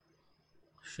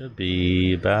Should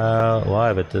be about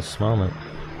live at this moment.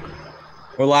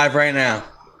 We're live right now.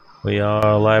 We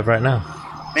are live right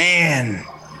now. Man,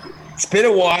 it's been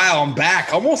a while. I'm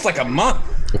back. Almost like a month.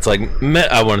 It's like,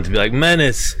 I wanted to be like,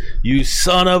 Menace, you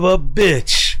son of a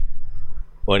bitch.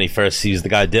 When he first sees the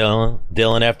guy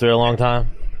Dylan after a long time.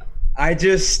 I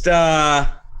just,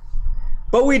 but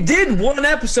we did one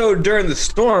episode during the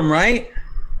storm, right?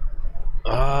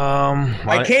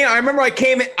 I remember I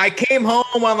came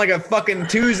home on like a fucking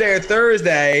Tuesday or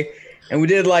Thursday, and we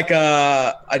did like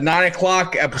a 9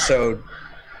 o'clock episode.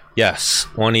 Yes,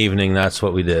 one evening. That's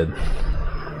what we did.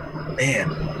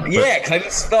 Man, yeah, because I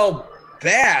just felt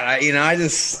bad.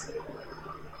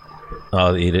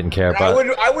 Oh, you didn't care about.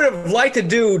 I would have liked to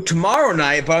do tomorrow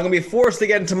night, but I'm gonna be forced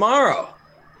again tomorrow.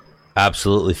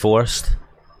 Absolutely forced.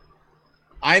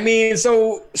 I mean,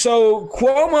 so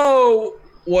Cuomo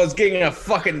was getting a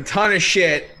fucking ton of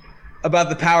shit about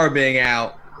the power being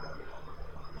out.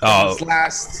 Oh, this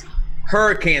last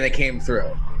hurricane that came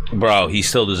through. Bro, he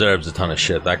still deserves a ton of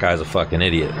shit. That guy's a fucking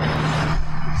idiot.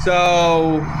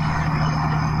 So,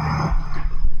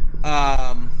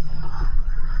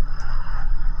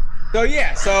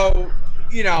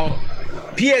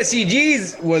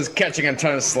 PSEGs was catching a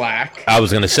ton of slack. I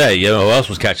was gonna say, you know who else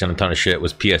was catching a ton of shit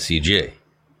was PSEG.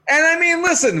 And I mean,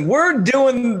 listen, we're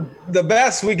doing the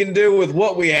best we can do with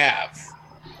what we have.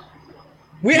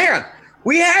 We had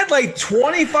like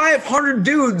 2,500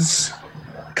 dudes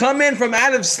come in from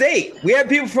out of state. We had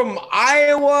people from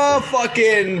Iowa,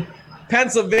 fucking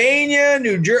Pennsylvania,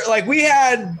 New Jersey. Like, we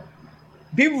had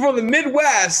people from the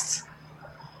Midwest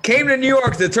came to New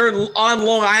York to turn on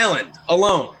Long Island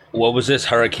alone. What was this?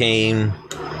 Hurricane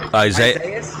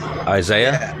Isaiah?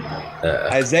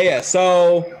 Isaiah.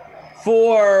 So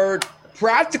for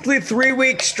practically 3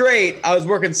 weeks straight, I was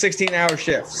working 16-hour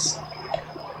shifts.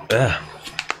 I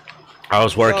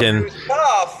was working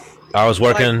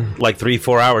like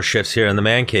 3-4 hour shifts here in the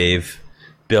man cave,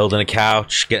 building a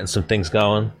couch, getting some things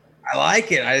going. I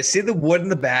like it. I see the wood in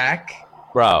the back.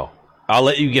 Bro, I'll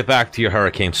let you get back to your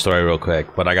hurricane story real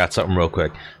quick, but I got something real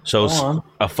quick. So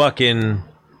a fucking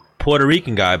Puerto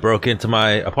Rican guy broke into my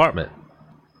apartment,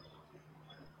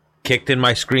 kicked in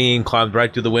my screen, climbed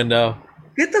right through the window.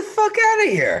 Get the fuck out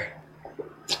of here.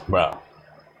 Bro.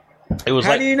 It was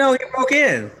How do you know he broke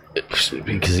in?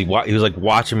 Because he was like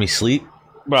watching me sleep.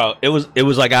 Bro, it was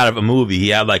like out of a movie. He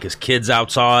had like his kids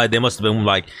outside. They must have been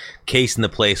like casing the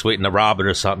place, waiting to rob it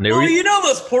or something. You know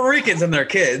those Puerto Ricans and their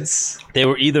kids. They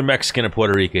were either Mexican or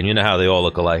Puerto Rican. You know how they all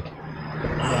look alike.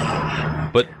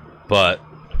 But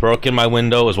broke in my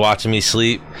window, was watching me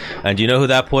sleep. And do you know who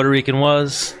that Puerto Rican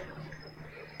was?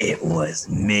 It was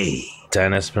me.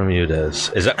 Dennis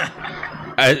Bermudez. Is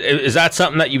that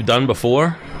something that you've done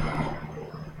before?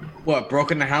 What,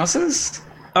 broke into houses?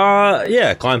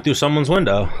 Yeah, climbed through someone's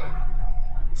window.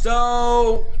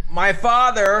 So, my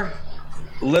father,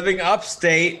 living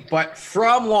upstate, but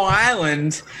from Long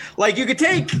Island, like you could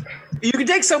take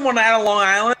someone out of Long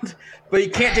Island, but you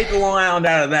can't take the Long Island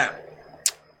out of them.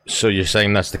 So you're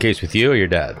saying that's the case with you or your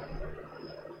dad?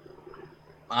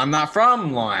 I'm not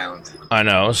from Long Island. I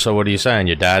know. So what are you saying?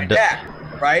 Your dad? Yeah,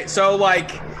 right? So,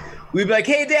 like, we'd be like,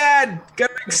 hey, Dad,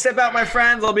 gotta step out, my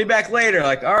friends. I'll be back later.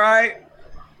 Like, all right.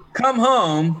 Come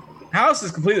home. House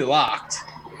is completely locked.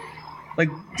 Like,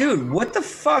 dude, what the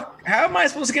fuck? How am I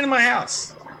supposed to get in my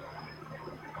house?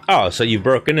 Oh, so you've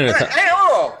broken into...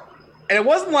 And it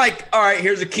wasn't like, all right,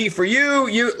 here's a key for you.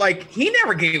 He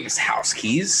never gave us house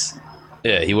keys.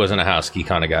 Yeah, he wasn't a house key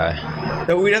kind of guy.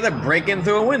 So we'd have to break in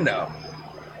through a window.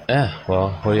 Yeah,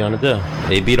 well, what are you gonna do?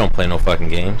 AB don't play no fucking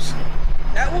games.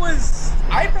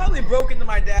 I probably broke into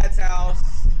my dad's house.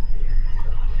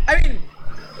 I mean,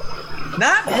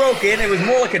 not broken, it was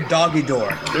more like a doggy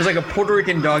door. It was like a Puerto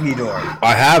Rican doggy door.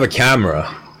 I have a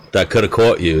camera that could have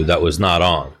caught you that was not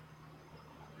on.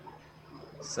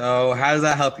 So how does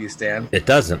that help you, Stan? It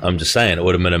doesn't. I'm just saying it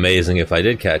would have been amazing if I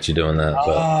did catch you doing that.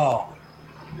 Oh.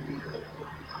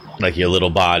 But like your little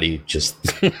body just...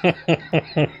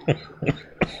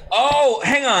 Oh,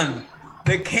 hang on.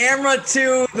 The camera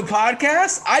to the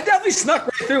podcast? I definitely snuck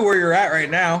right through where you're at right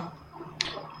now.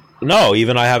 No,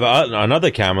 even I have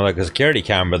another camera, like a security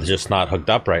camera, that's just not hooked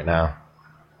up right now.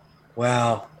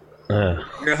 Well, you're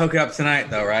going to hook it up tonight,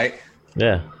 though, right?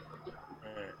 Yeah.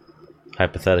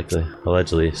 Hypothetically,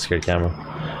 allegedly, security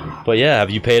camera. But yeah, have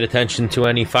you paid attention to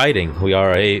any fighting?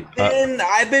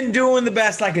 I've been doing the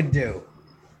best I could do.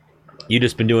 You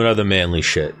just been doing other manly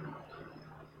shit.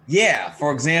 Yeah,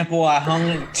 for example, I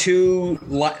hung two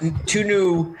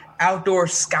new outdoor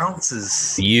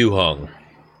sconces. You hung.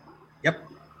 Yep.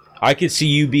 I could see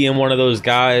you being one of those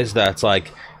guys that's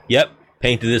like, yep,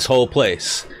 painted this whole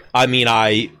place. I mean,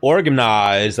 I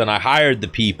organized and I hired the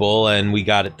people and we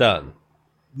got it done.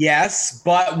 Yes,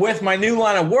 but with my new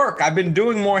line of work, I've been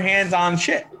doing more hands-on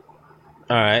shit.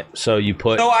 All right, so you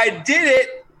put... So I did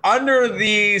it under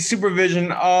the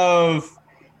supervision of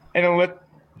an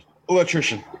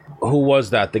electrician. Who was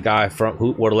that? The guy from...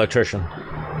 What electrician?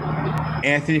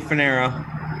 Anthony Funaro.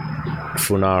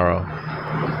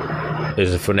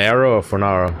 Is it Funaro or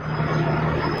Funaro?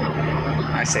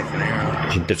 I say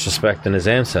Funaro. You're disrespecting his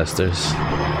ancestors.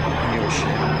 I give a shit.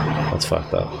 That's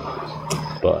fucked up.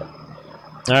 But...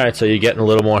 All right, so you're getting a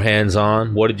little more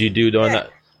hands-on. What did you do during that?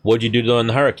 What did you do during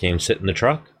the hurricane? Sit in the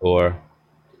truck, or?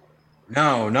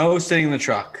 No sitting in the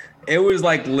truck. It was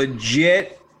like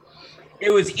legit.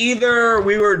 It was either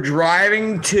we were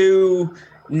driving to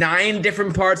 9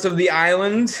 different parts of the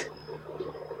island,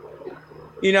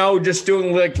 just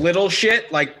doing like little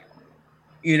shit, like,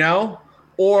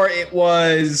 or it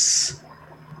was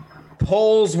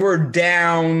poles were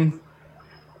down,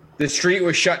 the street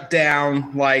was shut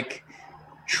down, like.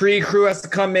 Tree crew has to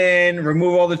come in,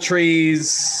 remove all the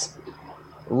trees,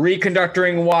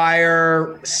 reconductoring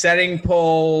wire, setting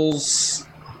poles.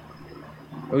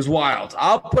 It was wild.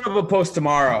 I'll put up a post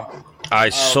tomorrow. I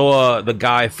saw the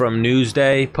guy from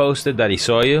Newsday posted that he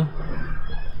saw you.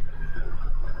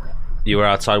 You were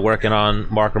outside working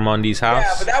on Mark Ramondi's house?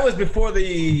 Yeah, but that was before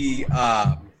the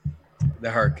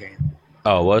hurricane.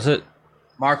 Oh, was it?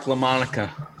 Mark LaMonica.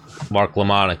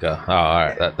 Oh, all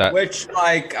right. That. Which,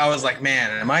 like, I was like,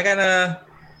 man, am I gonna?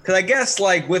 Because I guess,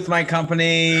 like, with my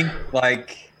company,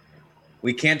 like,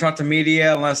 we can't talk to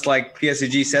media unless, like,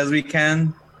 PSEG says we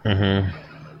can. Mm-hmm.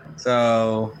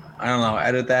 So I don't know,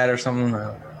 edit that or something.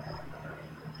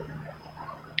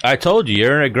 I told you,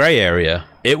 you're in a gray area.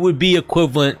 It would be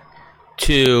equivalent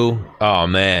to, oh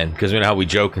man, because you know how we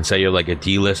joke and say you're like a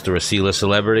D-list or a C-list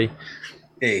celebrity.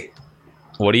 D.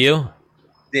 What are you?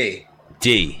 D.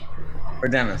 For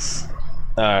Dennis.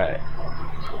 All right.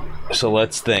 So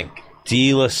let's think.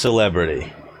 D-list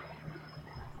celebrity.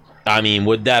 I mean,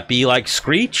 would that be like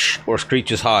Screech, or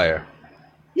Screech is higher?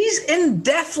 He's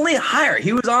definitely higher.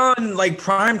 He was on like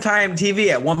primetime TV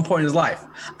at one point in his life.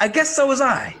 I guess so was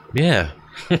I. Yeah.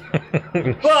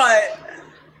 But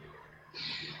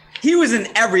he was in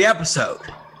every episode.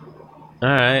 All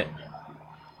right.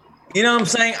 You know what I'm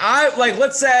saying?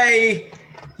 Let's say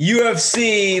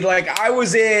UFC, like I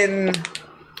was in.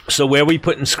 So where are we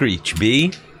putting Screech?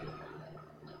 B?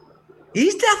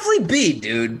 He's definitely B,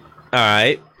 dude. All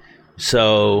right.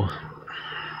 So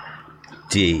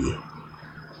D.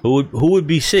 Who would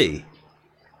be C?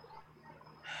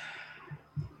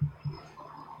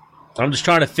 I'm just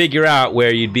trying to figure out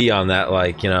where you'd be on that,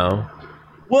 like, you know.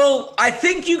 Well, I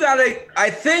think you gotta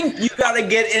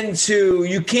get into.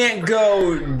 You can't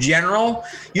go general.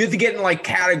 You have to get in like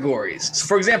categories. So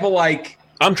for example, like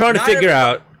I'm trying to figure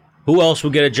out who else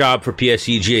would get a job for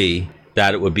PSEG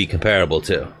that it would be comparable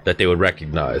to, that they would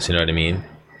recognize. You know what I mean?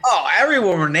 Oh,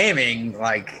 everyone we're naming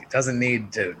like doesn't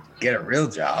need to get a real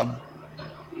job.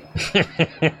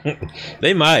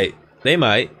 They might.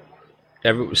 Screech.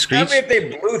 I mean, if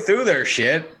they blew through their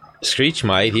shit. Screech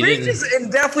might. Screech is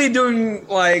definitely doing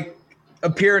like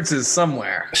appearances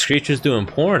somewhere. Screech was doing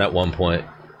porn at one point.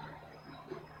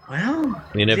 Well,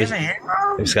 you never.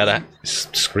 He's got a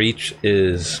Screech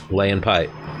is laying pipe.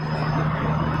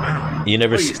 Wow. You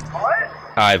never. You saw it?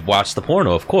 I've watched the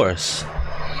porno, of course.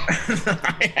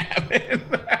 I haven't.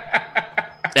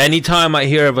 Anytime I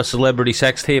hear of a celebrity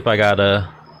sex tape, I gotta.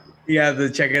 You have to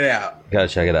check it out. Gotta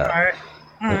check it out.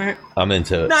 All right. I'm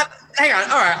into it. Hang on.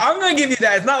 All right. I'm going to give you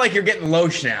that. It's not like you're getting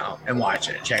lotion out and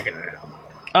watching it, checking it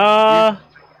out.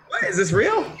 What? Is this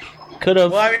real? Could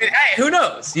have. Well, I mean, hey, who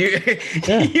knows? You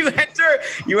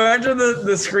enter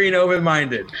the screen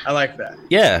open-minded. I like that.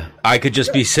 Yeah. I could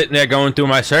just be sitting there going through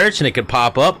my search and it could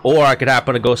pop up, or I could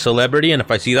happen to go celebrity, and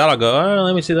if I see that, I'll go, oh,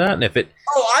 let me see that. And if it.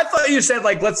 Oh, I thought you said,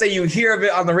 like, let's say you hear of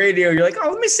it on the radio. You're like, oh,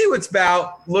 let me see what it's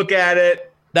about. Look at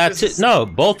it. That's it. No,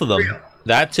 both of them. Real.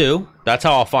 That too. That's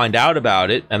how I'll find out about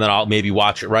it, and then I'll maybe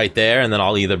watch it right there, and then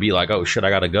I'll either be like, "Oh shit,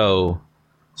 I gotta go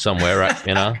somewhere," right?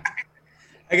 You know.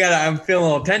 I'm feeling a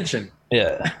little tension.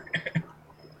 Yeah.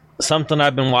 Something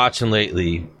I've been watching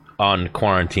lately on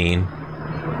quarantine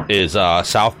is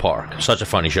South Park. Such a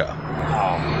funny show.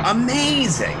 Oh,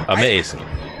 amazing.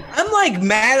 I'm like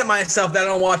mad at myself that I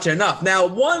don't watch it enough. Now,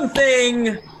 one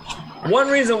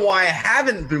reason why I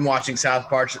haven't been watching South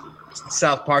Park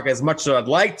as much as I'd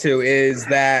like to is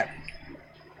that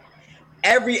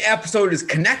every episode is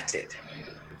connected.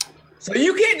 So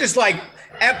you can't just like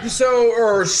episode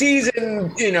or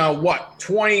season,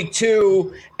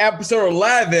 22, episode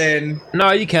 11.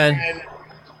 No, you can.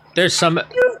 There's some.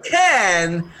 You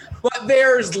can, But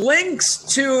there's links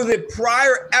to the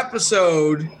prior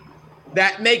episode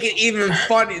that make it even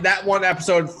funny. That one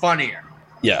episode funnier.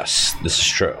 Yes, this is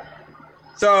true.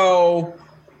 So,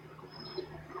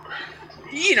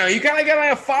 you know, you kind of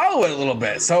gotta follow it a little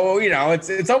bit. So, you know,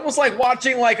 it's almost like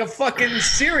watching like a fucking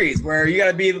series where you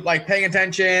gotta be like paying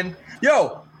attention.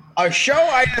 Yo, a show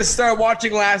I just started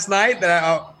watching last night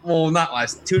that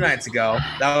two nights ago.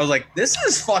 That I was like, this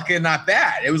is fucking not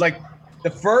bad. It was like the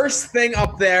first thing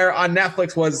up there on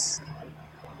Netflix was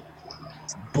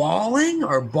Ballin'.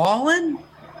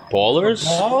 Ballers?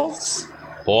 Balls?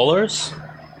 Ballers?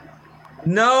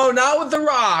 No, not with The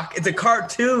Rock. It's a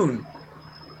cartoon.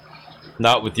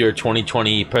 Not with your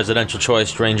 2020 presidential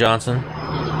choice, Dwayne Johnson?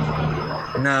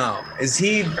 No. Is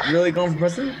he really going for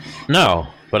president? No,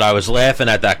 but I was laughing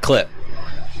at that clip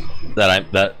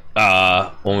that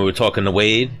when we were talking to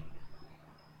Wade.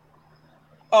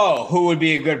 Oh, who would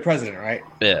be a good president, right?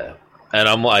 Yeah. And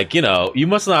I'm like, you know, you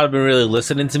must not have been really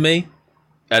listening to me.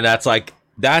 And that's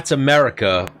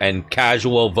America and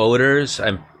casual voters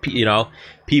and, you know,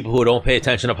 people who don't pay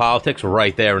attention to politics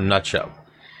right there in a nutshell.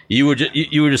 You were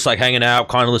just like hanging out,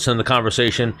 kind of listening to the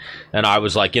conversation. And I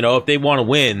was like, you know, if they want to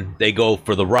win, they go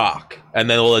for The Rock. And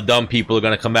then all the dumb people are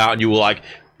going to come out and you were like,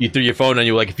 you threw your phone and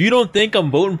you were like, if you don't think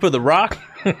I'm voting for The Rock.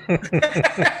 Well,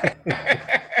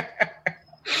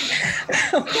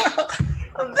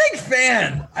 I'm a big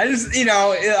fan. I just, you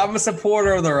know, I'm a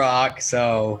supporter of The Rock,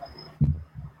 so.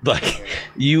 Like,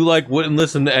 you, like, wouldn't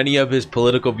listen to any of his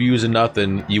political views and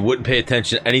nothing. You wouldn't pay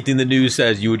attention to anything the news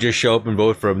says. You would just show up and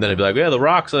vote for him. Then it'd be like, yeah, The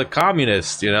Rock's a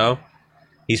communist, you know?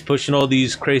 He's pushing all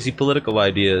these crazy political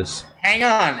ideas. Hang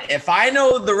on. If I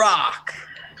know The Rock,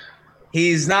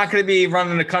 he's not going to be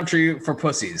running the country for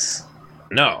pussies.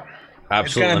 No,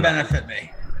 absolutely It's going to benefit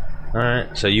me. All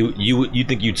right. So you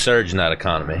think you'd surge in that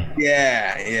economy?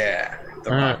 Yeah. The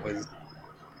Rock was...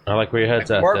 I like where your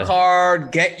head's at. Work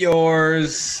hard, get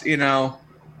yours, you know.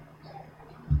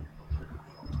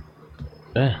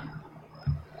 Yeah.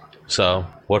 So,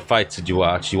 what fights did you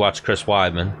watch? You watched Chris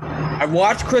Weidman. I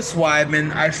watched Chris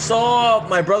Weidman. I saw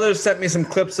my brother sent me some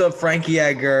clips of Frankie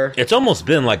Edgar. It's almost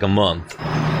been like a month.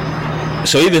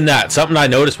 So even that, something I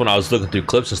noticed when I was looking through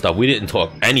clips and stuff, we didn't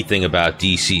talk anything about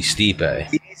DC Stipe.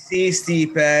 DC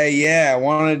Stipe,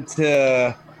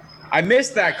 yeah. I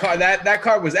missed that card. That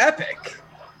card was epic.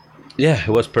 Yeah, it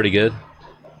was pretty good.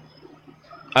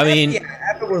 I mean...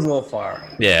 Yeah, Epic was a little far.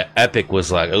 Yeah, Epic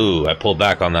was like, ooh, I pulled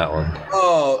back on that one.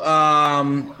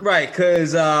 Oh, right,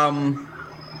 because,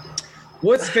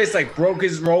 what's his face, like, rolled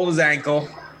his ankle?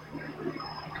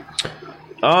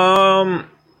 I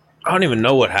don't even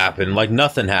know what happened. Like,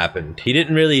 nothing happened.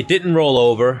 It didn't roll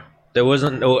over. There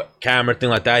wasn't no camera thing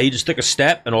like that. He just took a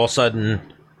step and all of a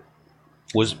sudden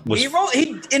was...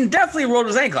 He definitely rolled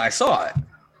his ankle. I saw it.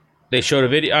 They showed a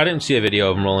video. I didn't see a video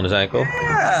of him rolling his ankle.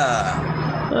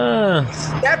 Yeah.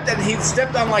 He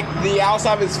stepped on like the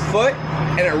outside of his foot,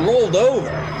 and it rolled over.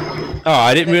 Oh,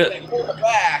 I didn't really. They pulled it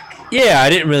back. Yeah, I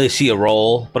didn't really see a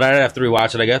roll, but I'd have to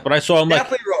rewatch it, I guess. But I saw him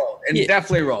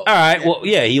definitely rolled. All right. Yeah. Well,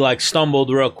 yeah, he like stumbled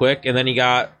real quick, and then he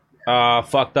got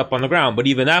fucked up on the ground. But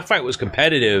even that fight was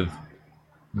competitive,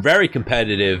 very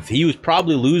competitive. He was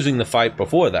probably losing the fight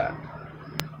before that.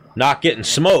 Not getting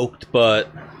smoked,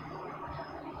 but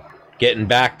getting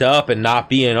backed up and not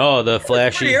being the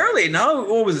flashy. Pretty early, no?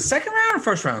 What was it? Second round or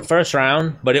first round? First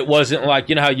round, but it wasn't like,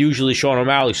 you know how usually Sean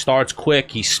O'Malley starts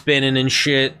quick, he's spinning and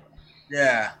shit.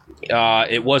 Yeah.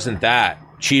 It wasn't that.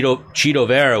 Cheeto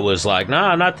Vera was like,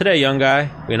 nah, not today, young guy.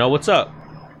 You know what's up?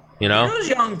 You know. He was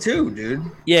young too, dude.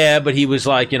 Yeah, but he was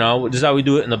like, you know, this is how we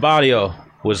do it in the barrio.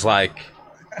 Was like,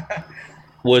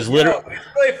 was literally.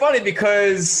 It's really funny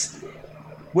because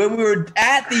when we were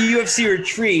at the UFC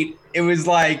retreat, it was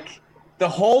like the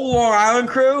whole Long Island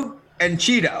crew and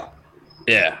Cheeto.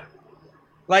 Yeah.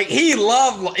 Like he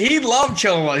loved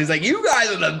chilling with us. He's like, you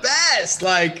guys are the best.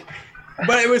 Like,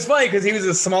 but it was funny because he was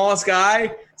the smallest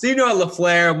guy. So you know how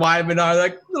LaFleur and Weidman are,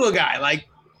 like, little guy, like,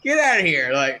 get out of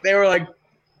here. Like they were like,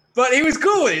 but he was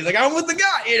cool with it. He's like, I'm with the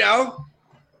guy, you know.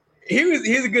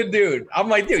 He's a good dude. I'm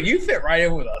like, dude, you fit right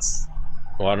in with us.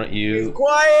 Why don't you? He's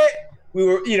quiet. We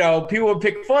were, you know, people would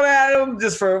pick fun at him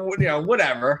just for, you know,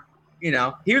 whatever. You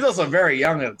know, he was also very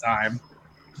young at the time.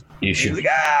 You should. He was like,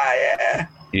 yeah.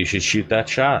 You should shoot that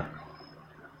shot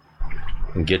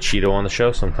and get Cheeto on the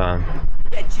show sometime.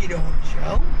 Get Cheeto on the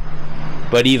show.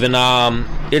 But even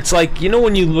it's like, you know,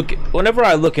 whenever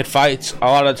I look at fights, a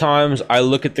lot of times I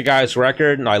look at the guy's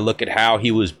record and I look at how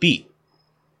he was beat.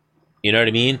 You know what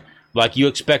I mean? Like, you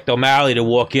expect O'Malley to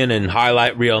walk in and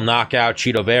highlight reel knockout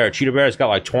Chito Vera. Chito Vera's got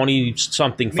like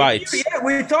 20-something fights. Yeah,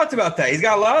 we talked about that. He's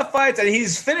got a lot of fights, and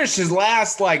he's finished his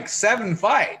last like 7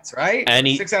 fights, right? And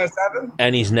 6 out of 7?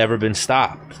 And he's never been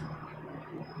stopped.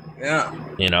 Yeah.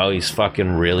 You know, he's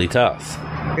fucking really tough.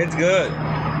 It's good.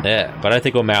 Yeah, but I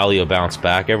think O'Malley will bounce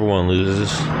back. Everyone loses.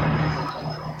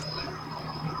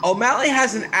 O'Malley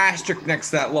has an asterisk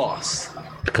next to that loss.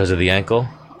 Because of the ankle?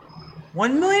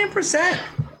 1,000,000%.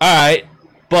 All right,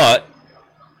 but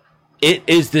it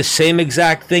is the same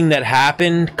exact thing that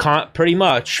happened pretty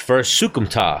much for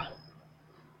Sukumta.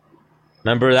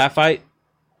 Remember that fight?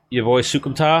 Your boy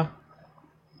Sukumta?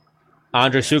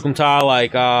 Andre Sukumta,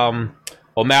 like,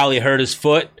 O'Malley hurt his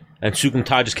foot, and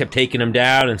Sukumta just kept taking him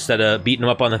down instead of beating him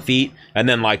up on the feet, and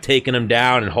then, like, taking him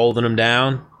down and holding him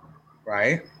down.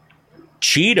 Right.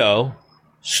 Chito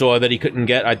saw that he couldn't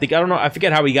get, I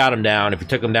forget how he got him down, if he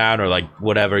took him down or, like,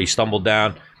 whatever, he stumbled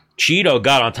down. Cheeto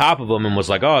got on top of him and was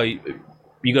like, oh,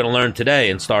 you're going to learn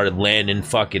today, and started landing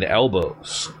fucking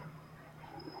elbows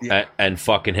and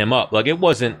fucking him up. Like, it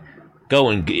wasn't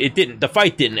going, the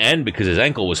fight didn't end because his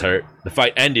ankle was hurt. The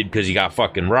fight ended because he got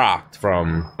fucking rocked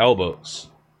from elbows.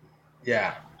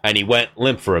 Yeah. And he went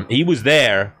limp for him. He was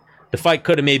there. The fight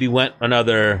could have maybe went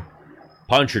another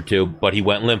punch or two, but he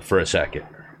went limp for a second.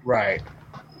 Right.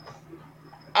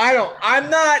 I'm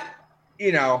not,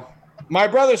 my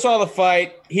brother saw the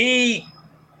fight. Me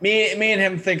and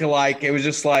him think alike. It was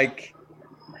just like,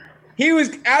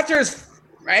 after his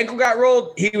ankle got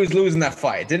rolled, he was losing that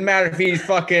fight. Didn't matter if he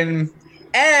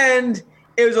and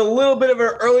it was a little bit of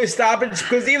an early stoppage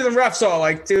because even the ref saw,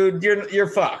 like, dude, you're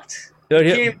fucked. But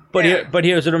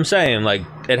here's what I'm saying. Like,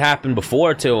 it happened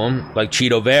before to him. Like,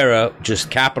 Chito Vera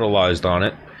just capitalized on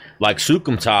it. Like,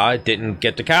 Sukumta didn't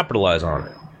get to capitalize on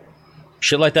it.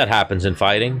 Shit like that happens in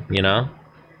fighting, you know?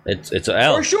 It's a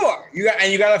L. For sure. You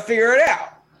got to figure it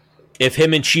out. If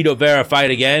him and Chito Vera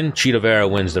fight again, Chito Vera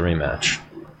wins the rematch.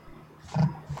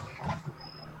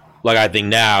 Like, I think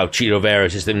now Chito Vera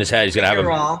is just in his head. He's going to have him.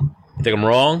 You're wrong. You think I'm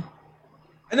wrong?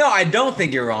 No, I don't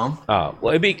think you're wrong. Oh,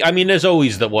 well, there's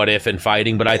always the what if in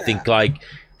fighting, but I think, like,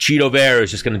 Chito Vera is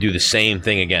just going to do the same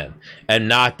thing again. And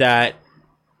not that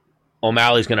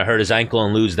O'Malley's going to hurt his ankle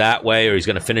and lose that way, or he's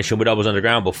going to finish him with elbows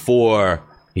underground before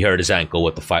he hurt his ankle,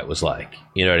 what the fight was like.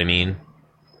 You know what I mean?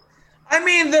 I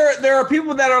mean, there are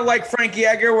people that are like Frankie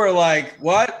Edgar, where like,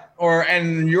 what?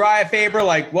 And Uriah Faber,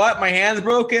 like, what? My hand's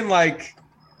broken? Like,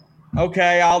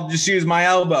 okay, I'll just use my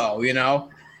elbow,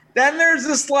 Then there's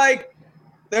this, like,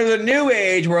 there's a new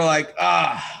age where, like,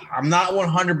 I'm not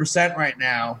 100% right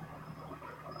now.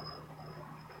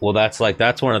 Well, that's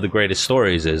one of the greatest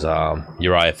stories is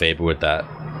Uriah Faber with that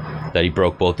he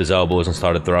broke both his elbows and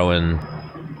started throwing.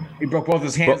 He broke both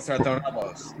his hands and started throwing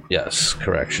elbows. Yes,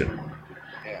 correction.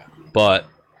 Yeah. But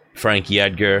Frankie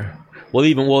Edgar,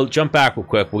 we'll jump back real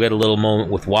quick. We'll get a little moment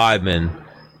with Weidman.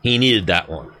 He needed that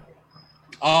one.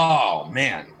 Oh,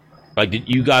 man. Like,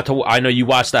 I know you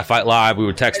watched that fight live. We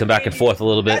were texting back and forth a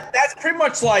little bit. That's pretty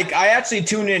much like, I actually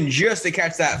tuned in just to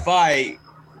catch that fight,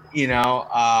 and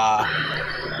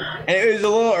it was a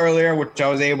little earlier, which I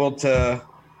was able to.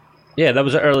 Yeah, that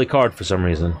was an early card for some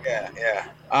reason.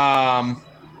 Yeah.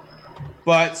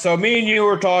 But so me and you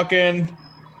were talking.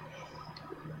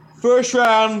 First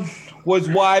round was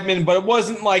Weidman, but it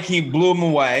wasn't like he blew him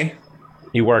away.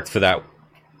 He worked for that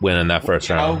win in that first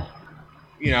round.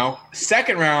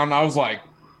 Second round, I was like,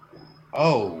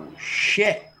 oh,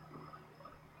 shit.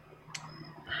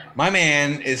 My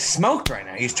man is smoked right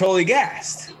now. He's totally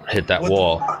gassed. Hit that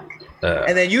wall.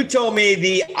 And then you told me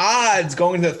the odds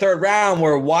going to the third round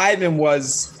where Weidman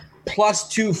was plus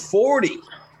 240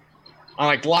 on,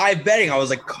 like, live betting. I was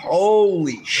like,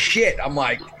 holy shit. I'm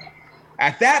like,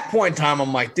 at that point in time,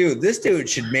 I'm like, dude, this dude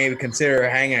should maybe consider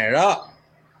hanging it up,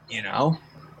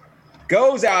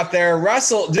 Goes out there,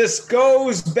 just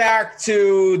goes back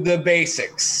to the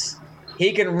basics.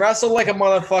 He can wrestle like a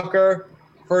motherfucker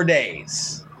for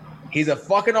days. He's a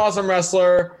fucking awesome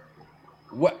wrestler.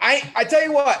 I tell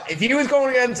you what, if he was going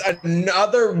against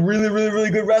another really, really, really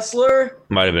good wrestler,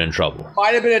 might have been in trouble.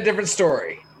 Might have been a different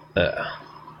story.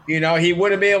 He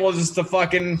wouldn't be able just to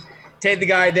fucking take the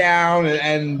guy down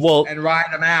and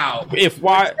ride him out.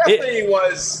 Definitely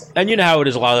was. And you know how it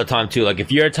is a lot of the time too. Like,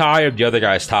 if you're tired, the other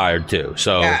guy's tired too.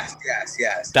 So yes.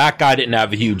 That guy didn't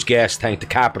have a huge gas tank to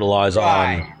capitalize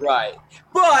on. Right.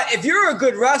 But if you're a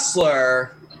good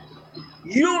wrestler,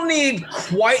 you don't need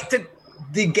quite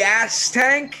the gas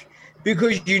tank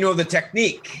because you know the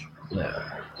technique.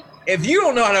 Yeah. If you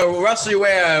don't know how to wrestle your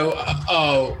way out of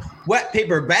a wet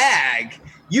paper bag,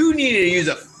 you need to use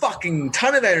a fucking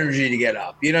ton of energy to get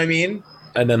up. You know what I mean?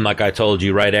 And then, like I told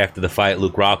you, right after the fight,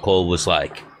 Luke Rockhold was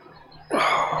like,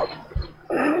 I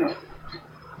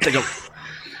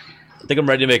think I'm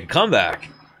ready to make a comeback.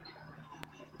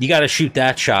 You got to shoot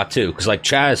that shot, too. Because like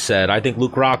Chaz said, I think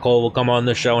Luke Rockhold will come on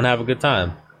the show and have a good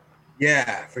time.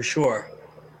 Yeah, for sure.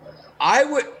 I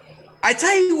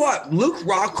tell you what, Luke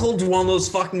Rockhold's one of those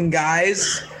fucking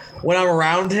guys, when I'm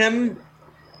around him,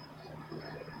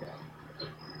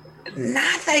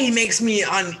 not that he makes me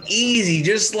uneasy,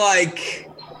 just like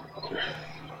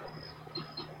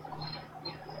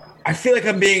I feel like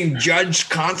I'm being judged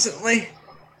constantly.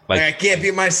 Like I can't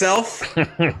be myself.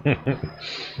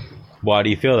 Why do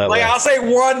you feel that way? Like I'll say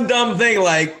one dumb thing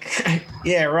like,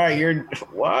 yeah, right, you're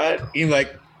what? You're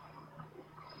like,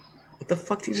 what the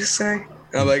fuck did you just say?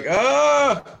 And I'm like,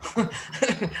 oh,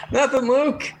 nothing,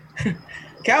 Luke.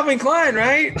 Calvin Klein,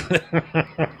 right?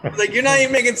 Like, you're not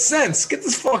even making sense. Get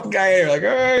this fucking guy here. Like, all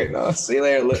right, no, see you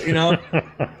later. You know?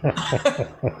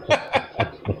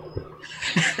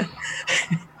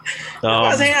 I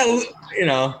was hanging out, you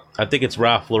know. I think it's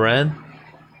Ralph Lauren.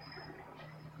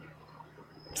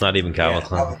 It's not even Calvin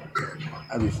Klein.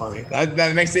 That'd be funny.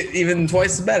 That makes it even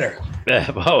twice better. Yeah,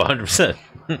 100%.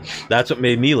 That's what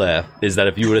made me laugh, is that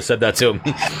if you would have said that to him.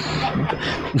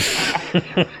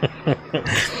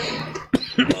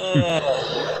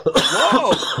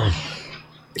 Whoa.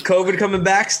 COVID coming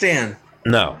back, Stan?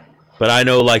 No. But I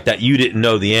know, like, that you didn't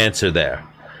know the answer there.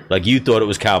 Like, you thought it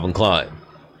was Calvin Klein.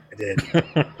 I did.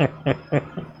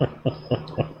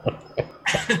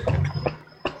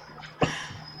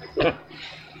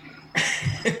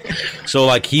 So,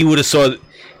 like, he would have saw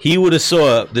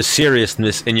the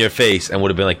seriousness in your face and would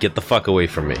have been like, get the fuck away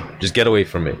from me. Just get away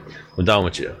from me. I'm done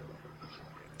with you.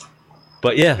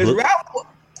 But, yeah.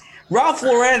 Ralph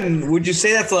Lauren, would you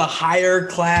say that's a higher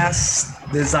class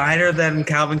designer than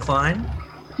Calvin Klein?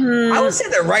 I would say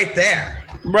they're right there.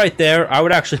 Right there. I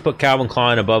would actually put Calvin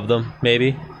Klein above them,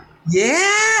 maybe. Yeah,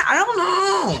 I don't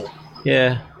know.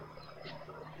 Yeah.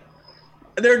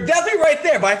 They're definitely right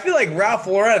there, but I feel like Ralph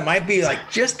Lauren might be like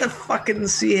just a fucking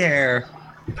sea hair.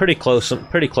 Pretty close.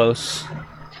 Pretty close.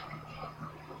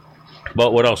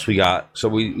 But what else we got? So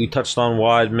we touched on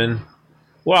Weidman.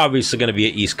 We're obviously going to be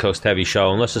an East Coast heavy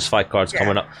show unless this fight card's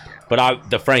coming up. But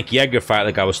the Frankie Edgar fight,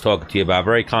 like I was talking to you about,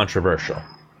 very controversial.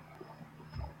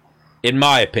 In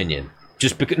my opinion.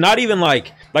 Just because, not even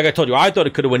like I told you, I thought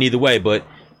it could have went either way, but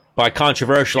by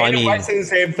controversial, I mean... I say the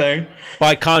same thing.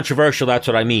 By controversial, that's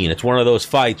what I mean. It's one of those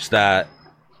fights that...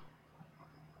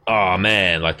 Oh,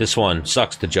 man, like this one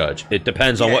sucks to judge. It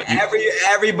depends on what you...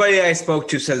 Everybody I spoke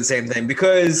to said the same thing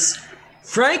because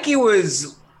Frankie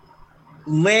was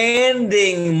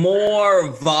landing more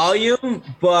volume,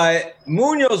 but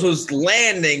Munoz was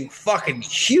landing fucking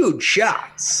huge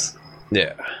shots.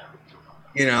 Yeah.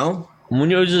 You know?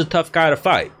 Munoz is a tough guy to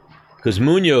fight because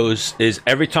Munoz is,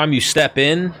 every time you step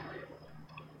in,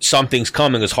 something's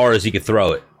coming as hard as he could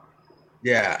throw it.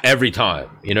 Yeah. Every time.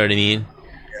 You know what I mean?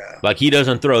 Yeah. Like, he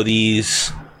doesn't throw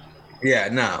these. Yeah,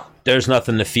 no. There's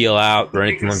nothing to feel out or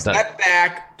anything like that. Step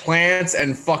back, plants,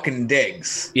 and fucking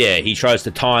digs. Yeah, he tries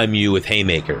to time you with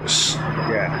haymakers.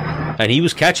 Yeah. And he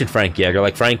was catching Frankie Edgar.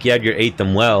 Like, Frankie Edgar ate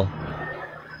them well.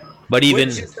 But even...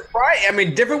 Right. I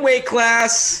mean, different weight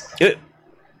class.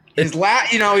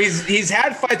 He's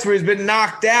had fights where he's been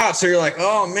knocked out, so you're like,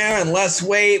 oh man, less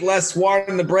weight, less water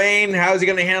in the brain. How is he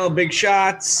going to handle big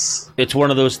shots? It's one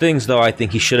of those things, though. I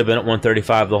think he should have been at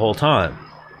 135 the whole time.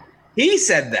 He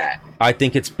said that. I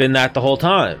think it's been that the whole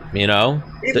time. You know,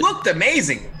 he looked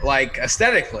amazing, like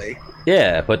aesthetically.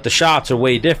 Yeah, but the shots are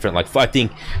way different. Like I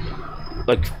think,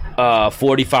 like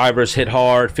 45ers hit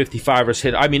hard, 55ers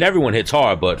hit. I mean, everyone hits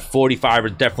hard, but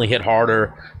 45ers definitely hit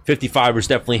harder. 55ers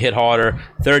definitely hit harder.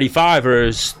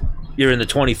 35ers, you're in the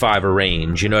 25er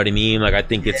range. You know what I mean? Like, I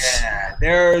think it's...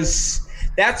 Yeah,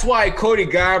 that's why Cody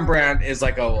Garbrandt is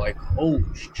like, oh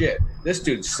shit, this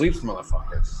dude sleeps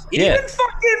motherfuckers. Even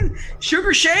fucking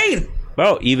Sugar Shane.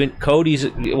 Bro, even Cody's...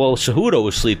 Well, Cejudo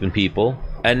was sleeping people.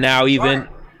 And now even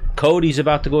Cody's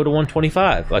about to go to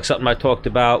 125. Like something I talked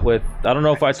about with... I don't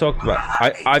know if I talked about...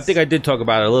 I think I did talk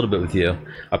about it a little bit with you.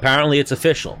 Apparently, it's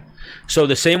official. So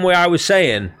the same way I was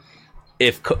saying,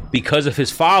 because of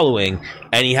his following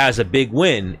and he has a big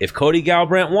win, if Cody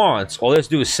Garbrandt wants, all he has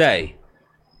to do is say,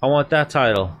 I want that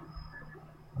title.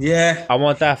 Yeah. I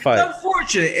want that fight.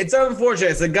 It's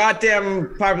unfortunate. It's a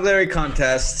goddamn popularity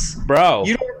contest. Bro.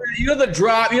 You don't have to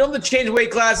drop. You don't have to change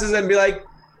weight classes and be like,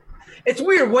 it's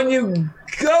weird when you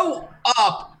go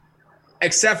up,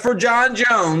 except for John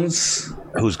Jones.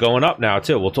 Who's going up now,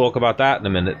 too. We'll talk about that in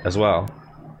a minute as well.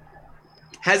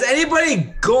 Has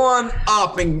anybody gone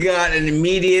up and got an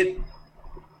immediate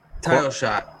title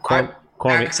shot?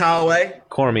 Max Holloway.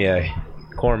 Cormier.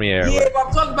 Yeah, but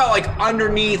I'm talking about like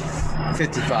underneath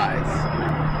 55.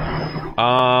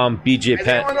 BJ Has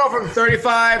Penn. anyone go from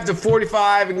 35 to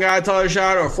 45 and got a title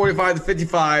shot, or 45 to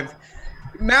 55?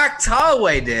 Max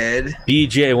Holloway did.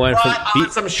 BJ went But from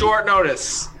on some short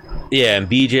notice. yeah, and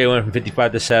BJ went from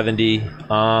 55 to 70.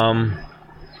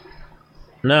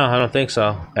 No, I don't think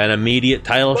so. An immediate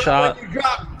title shot. When you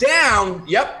drop down,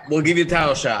 yep, we'll give you a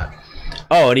title shot.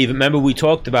 Oh, and even remember we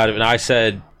talked about it, and I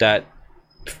said that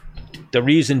the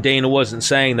reason Dana wasn't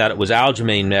saying that it was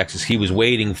Aljamain next is he was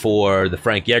waiting for the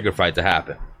Frank Yeager fight to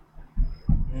happen.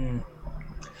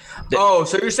 Oh,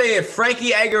 so you're saying if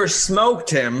Frankie Edgar smoked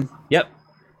him? Yep.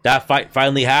 That fight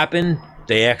finally happened.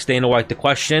 They asked Dana White the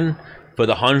question for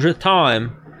the 100th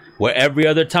time, where every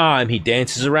other time he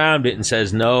dances around it and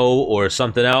says no or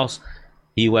something else.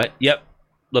 He went, yep,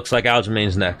 looks like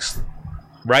Aljamain's next.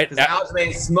 Right? Because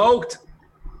Aljamain smoked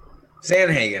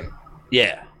Sandhagen.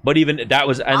 Yeah. But even that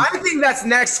was... I think that's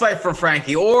next fight for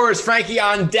Frankie. Or is Frankie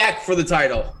on deck for the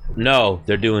title? No,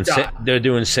 they're doing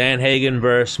Sandhagen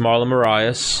versus Marlon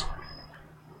Moraes.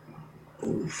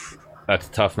 Oof. That's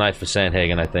a tough night for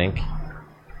Sandhagen, I think.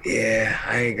 Yeah,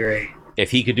 I agree. If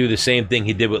he could do the same thing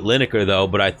he did with Lineker, though,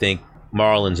 but I think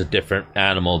Marlon's a different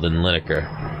animal than Lineker.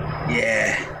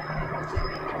 Yeah.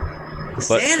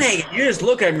 Sandhagen, you just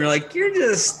look at him, you're like, you're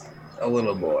just a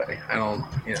little boy. I don't,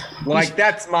 like,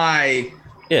 that's my...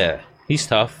 Yeah, he's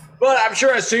tough. But I'm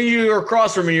sure as soon as you're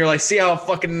across from him, you're like, see how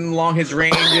fucking long his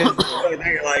range is?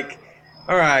 You're like,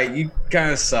 all right, you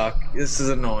kind of suck. This is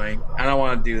annoying. I don't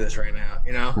want to do this right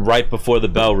now, Right before the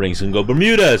bell rings and go,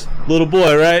 Bermudez, little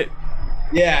boy, right?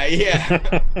 Yeah.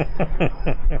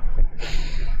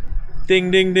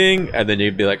 Ding, ding, ding. And then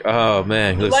you'd be like, oh,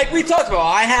 man. Like we talked about,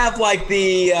 I have like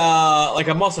the, like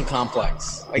a muscle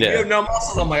complex. Like, you have no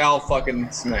muscles, I'm like, I'll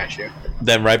fucking smash you.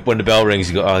 Then right when the bell rings,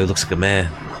 you go, oh, he looks like a man.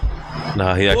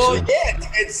 No, he actually... Well, yeah,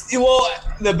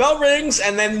 the bell rings,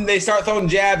 and then they start throwing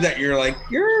jabs at you. You're like,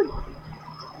 you're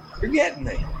getting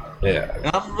me. Yeah.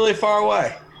 And I'm really far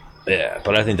away. Yeah,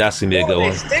 but I think that's going to be a good one.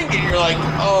 They stink and you're like,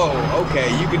 oh, okay,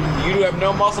 you have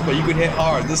no muscle, but you can hit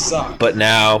hard. This sucks. But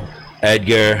now,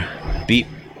 Edgar beat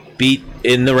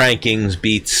in the rankings,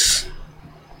 beats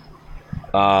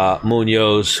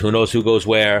Munoz. Who knows who goes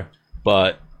where,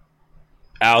 but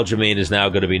Aljamain is now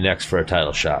going to be next for a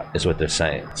title shot, is what they're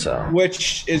saying. So,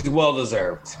 which is well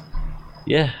deserved.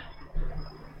 Yeah,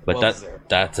 but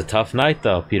that's a tough night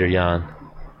though, Peter Yan.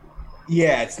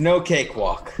 Yeah, it's no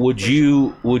cakewalk. Would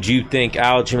you think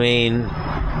Aljamain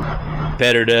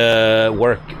better to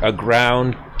work a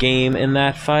ground game in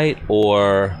that fight,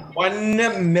 or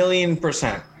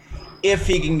 1,000,000%, if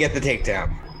he can get the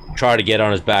takedown, try to get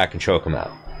on his back and choke him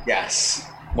out? Yes,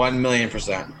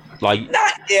 1,000,000%. Like,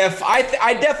 not if I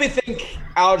definitely think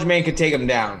Aljamain could take him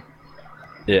down.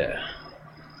 Yeah,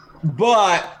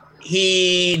 but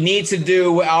he needs to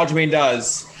do what Aljamain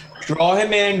does: draw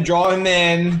him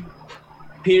in.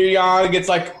 Peter Yan gets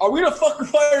like, "Are we gonna fucking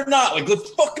fight or not? Like, let's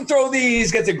fucking throw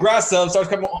these." Gets aggressive, starts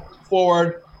coming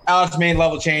forward. Aljamain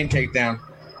level change takedown.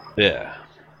 Yeah,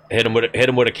 hit him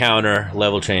with a counter,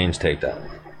 level change takedown.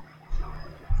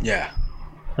 Yeah.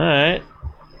 All right.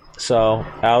 So,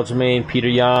 Aljamain, Peter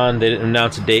Yan, they didn't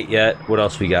announce a date yet. What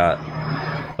else we got?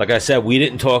 Like I said, we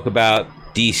didn't talk about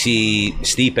DC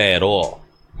Stipe at all.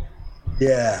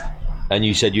 Yeah. And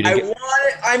you said you didn't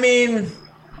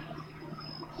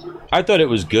I thought it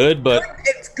was good, but...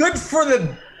 It's good for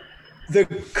the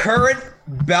current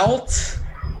belt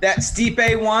that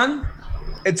Stipe won.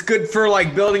 It's good for,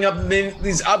 like, building up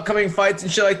these upcoming fights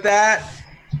and shit like that.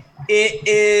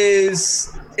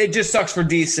 It just sucks for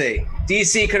DC.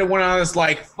 DC could have went on this,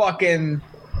 like, fucking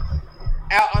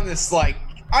out on this, like,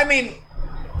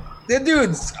 the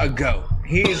dude's a goat.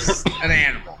 He's an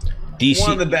animal. DC,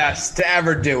 one of the best to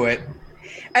ever do it.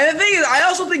 And the thing is, I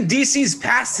also think DC's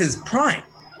past his prime.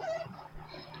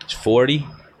 It's 40,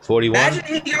 41. Imagine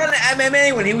he got into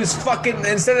MMA when he was fucking,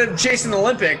 instead of chasing the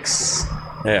Olympics.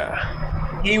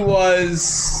 Yeah. He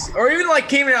was, or even like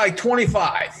came in at like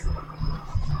 25.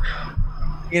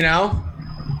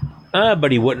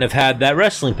 But he wouldn't have had that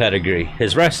wrestling pedigree.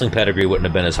 His wrestling pedigree wouldn't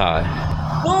have been as high.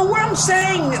 Well, what I'm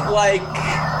saying, like,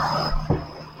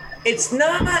 it's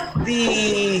not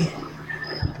the...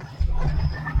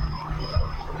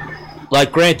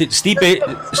 Like, granted, Stipe...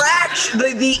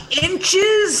 The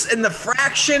inches and the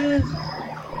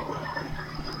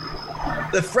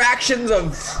fractions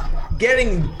of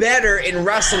getting better in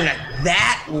wrestling at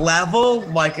that level,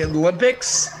 like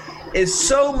Olympics, is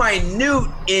so minute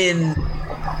in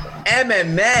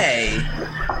MMA.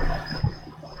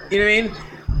 You know what I mean?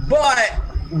 But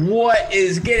what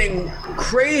is getting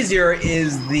crazier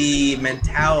is the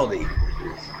mentality.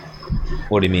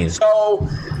 What do you mean? So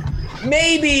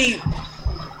maybe,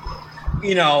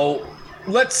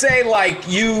 let's say like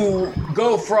you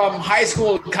go from high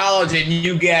school to college and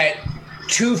you get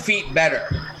 2 feet better,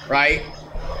 right?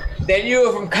 Then you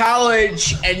go from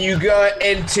college and you go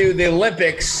into the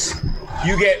Olympics,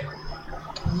 you get,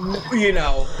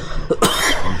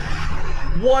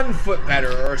 1 foot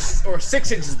better or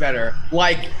 6 inches better.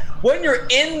 Like when you're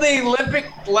in the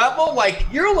Olympic level, like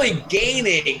you're only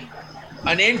gaining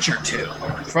an inch or 2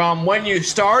 from when you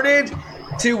started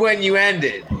to when you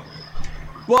ended.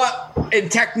 But in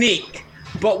technique.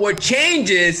 But what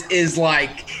changes is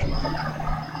like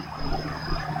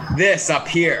this up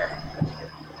here.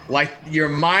 Like your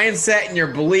mindset and your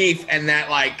belief and that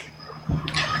like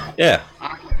I'm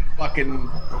fucking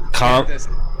this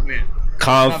win.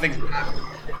 Nothing's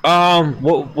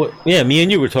yeah, me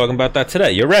and you were talking about that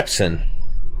today. Your reps in.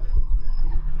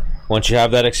 Once you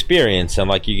have that experience and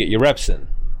like you get your reps in.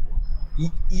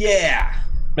 Yeah.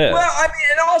 Well, I mean,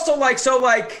 and also like so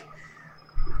like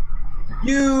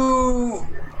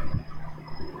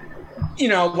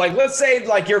like let's say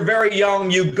like you're very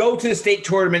young, you go to the state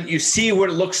tournament, you see what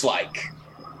it looks like.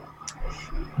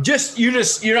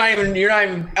 You're not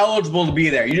even eligible to be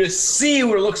there. You just see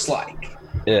what it looks like.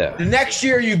 Yeah. The next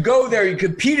year you go there, you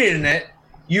competed in it,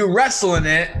 you wrestle in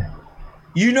it,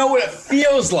 you know what it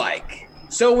feels like.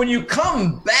 So when you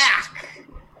come back,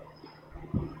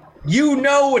 you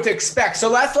know what to expect.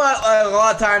 So that's why a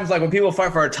lot of times, like when people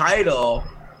fight for a title,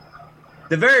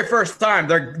 the very first time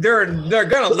they're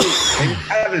gonna lose. They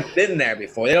haven't been there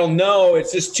before. They don't know.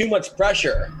 It's just too much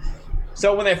pressure.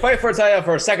 So when they fight for a title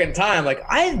for a second time, like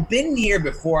I've been here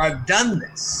before. I've done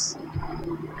this.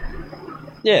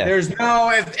 Yeah. There's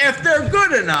no if they're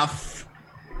good enough,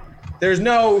 there's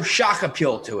no shock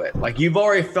appeal to it. Like you've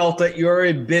already felt it. You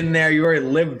already been there. You already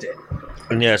lived it.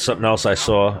 And yeah, something else I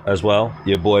saw as well.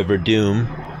 Your boy Verdum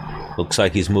looks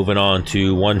like he's moving on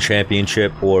to one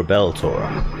championship or Bellator.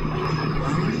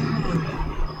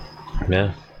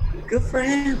 Yeah. Good for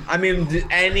him. I mean,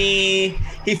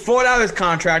 he fought out his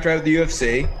contract right with the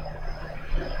UFC.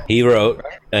 He wrote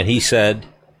and he said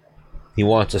he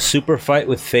wants a super fight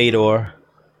with Fedor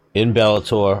in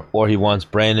Bellator, or he wants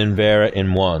Brandon Vera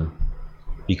in one,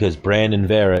 because Brandon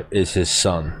Vera is his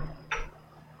son.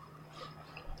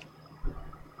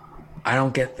 I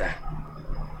don't get that.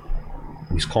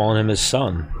 He's calling him his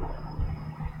son.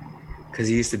 Because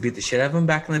he used to beat the shit out of him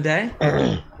back in the day? I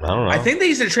don't know. I think they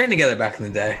used to train together back in the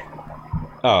day.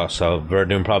 Oh, so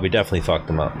Verdun probably definitely fucked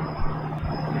him up.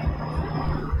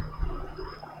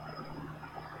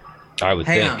 I would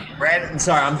think. Hang on, Brad.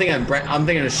 Sorry, I'm thinking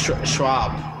of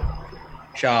Schwab.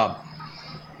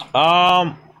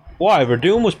 Why?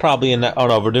 Verdun was probably in that. Oh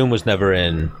no, Verdun was never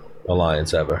in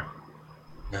Alliance ever.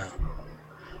 No,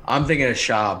 I'm thinking of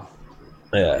Schwab.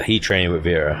 Yeah, he trained with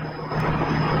Vera.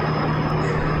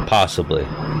 Possibly.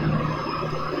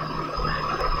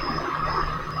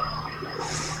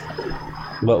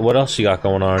 But what else you got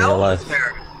going on in your life?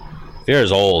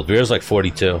 Vera's old. Vera's like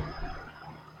 42.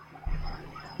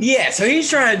 Yeah, so he's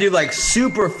trying to do like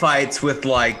super fights with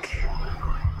like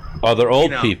other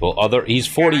old people. He's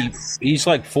 40. Yes. He's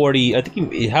like 40. I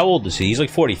think how old is he? He's like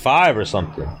 45 or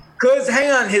something. Cause hang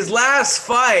on, his last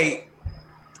fight,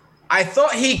 I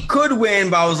thought he could win,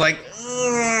 but I was like,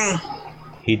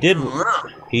 he did.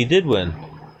 He did win.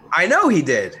 I know he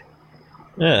did.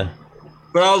 Yeah.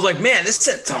 But I was like, man, this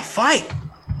is a tough fight.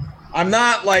 I'm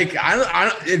not like I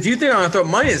don't. If you think I'm gonna throw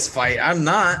money in this fight, I'm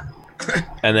not.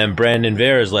 And then Brandon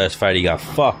Vera's last fight, he got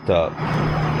fucked up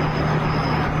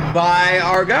by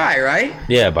our guy, right?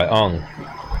 Yeah, by Ung.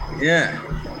 Yeah,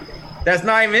 that's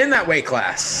not even in that weight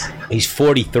class. He's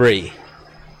 43.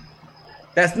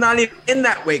 That's not even in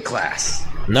that weight class.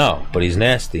 No, but he's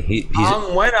nasty. He's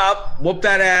Ung went up, whooped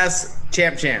that ass,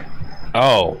 champ.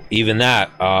 Oh, even that.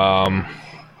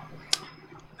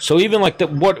 So even like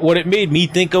what it made me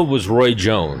think of was Roy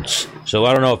Jones. So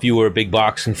I don't know if you were a big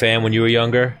boxing fan when you were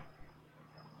younger.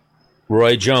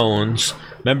 Roy Jones,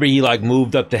 remember he like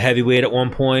moved up to heavyweight at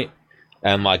one point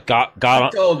and like got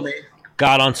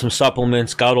on some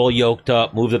supplements, got all yoked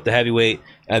up, moved up to heavyweight,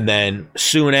 and then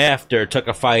soon after took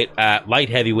a fight at light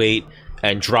heavyweight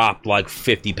and dropped like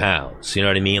 50 pounds. You know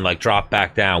what I mean? Like dropped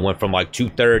back down, went from like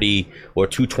 230 or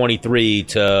 223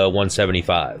 to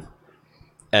 175.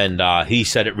 And he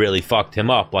said it really fucked him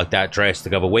up, like that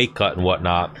drastic of a weight cut and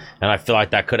whatnot. And I feel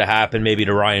like that could have happened maybe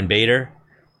to Ryan Bader,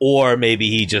 or maybe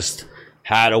he just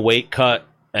had a weight cut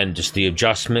and just the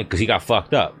adjustment, because he got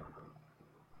fucked up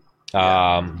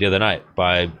the other night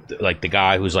by like the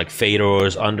guy who's like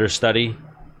Fedor's understudy.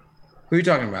 Who are you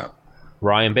talking about?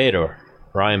 Ryan Bader.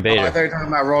 Ryan Oh, I Bader. thought you were talking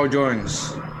about Roy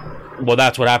Jones. Well,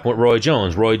 that's what happened with Roy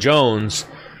Jones. Roy Jones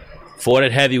fought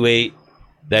at heavyweight,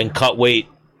 then cut weight,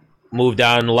 moved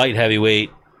down to light heavyweight,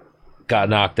 got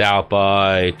knocked out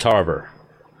by Tarver.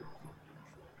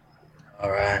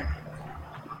 All right.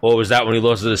 Or was that when he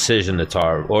lost the decision to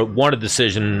Tarver? Or won a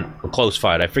decision, a close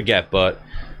fight, I forget, but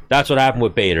that's what happened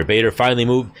with Bader. Bader finally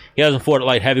moved. He hasn't fought at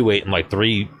light heavyweight in like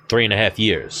three and a half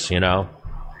years, you know?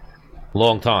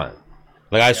 Long time.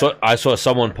 Like I saw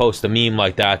someone post a meme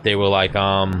like that. They were like,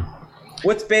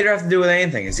 What's Bader have to do with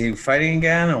anything? Is he fighting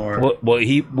again, or?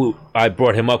 I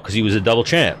brought him up because he was a double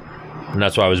champ, and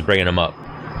that's why I was bringing him up.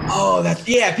 Oh, that's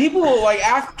yeah. People like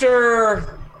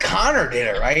after Connor did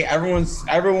it, right? Everyone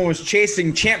was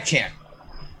chasing champ.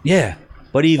 Yeah,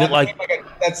 but even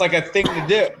That's like a thing to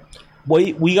do.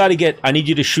 we got to get. I need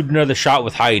you to shoot another shot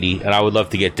with Heidi, and I would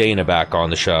love to get Dana back on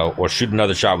the show, or shoot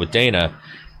another shot with Dana.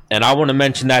 And I want to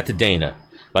mention that to Dana.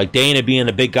 Like Dana being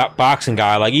a big boxing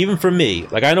guy, like even for me,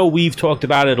 like I know we've talked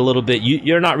about it a little bit.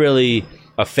 You're not really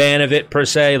a fan of it per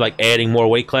se, like adding more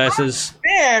weight classes.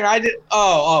 Man, I did.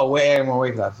 Wait, adding more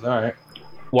weight classes. All right.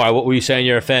 Why? What were you saying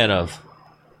you're a fan of?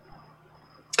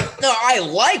 No, I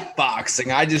like boxing.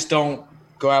 I just don't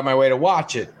go out of my way to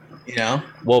watch it. You know.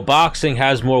 Well, boxing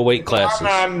has more weight classes.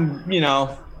 I'm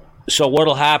So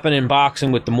what'll happen in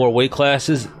boxing with the more weight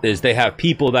classes is they have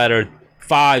people that are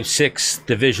 5, 6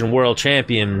 division world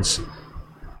champions,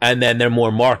 and then they're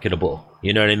more marketable.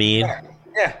 You know what I mean?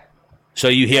 Yeah. So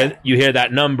you hear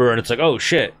that number, and it's like, oh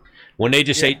shit. When they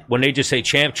just say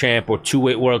champ or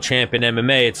 2-weight world champ in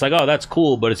MMA, it's like, oh, that's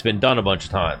cool, but it's been done a bunch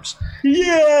of times.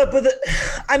 Yeah, but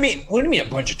what do you mean a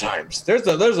bunch of times? There's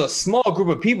a small group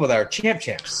of people that are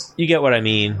champs. You get what I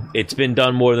mean? It's been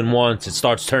done more than once. It's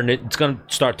going to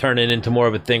start turning into more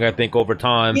of a thing, I think, over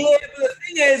time. Yeah, but the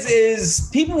thing is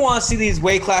people want to see these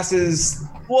weight classes.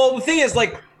 Well, the thing is,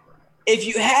 like, if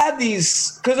you have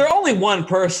these, because they're only one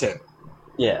person.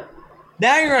 Yeah.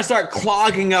 Now you're going to start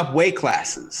clogging up weight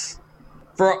classes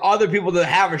for other people to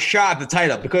have a shot at the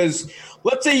title. Because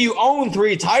let's say you own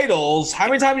 3 titles, how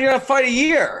many times are you going to fight a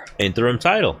year? Interim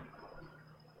title.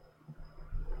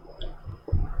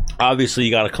 Obviously,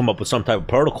 you got to come up with some type of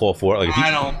protocol for it. Like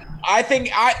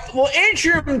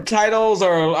interim titles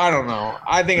are, I don't know.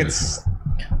 I think it's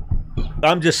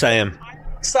I'm just saying.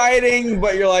 exciting,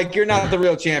 but you're not the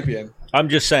real champion. I'm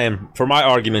just saying, for my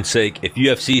argument's sake, if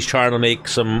UFC's trying to make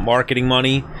some marketing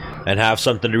money and have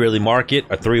something to really market,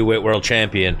 a 3-weight world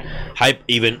champion,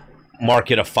 even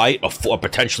market a fight, a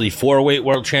potentially 4-weight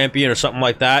world champion or something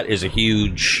like that is a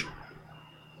huge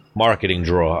marketing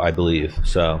draw, I believe.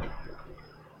 So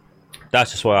that's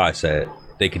just why I say it.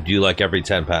 They could do like every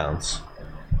 10 pounds.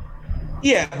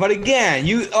 Yeah, but again,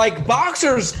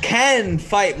 boxers can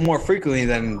fight more frequently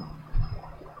than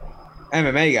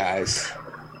MMA guys.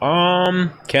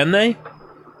 Can they?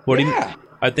 What do you?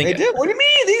 I think they do. What do you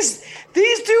mean? These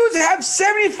dudes have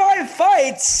 75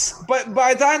 fights, but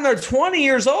by the time they're 20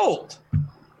 years old.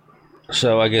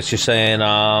 So I guess you're saying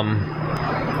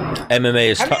MMA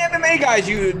is. How many MMA guys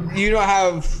you don't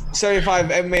have 75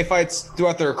 MMA fights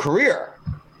throughout their career?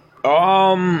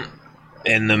 In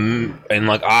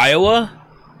like Iowa.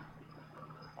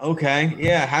 Okay,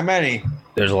 yeah. How many?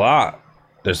 There's a lot.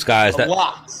 There's guys that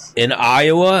lots. In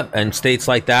Iowa and states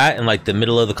like that, in like the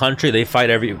middle of the country, they fight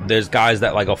there's guys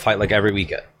that like will fight like every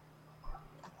weekend.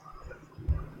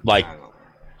 Like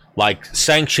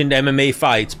sanctioned MMA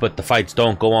fights, but the fights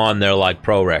don't go on their like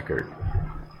pro record.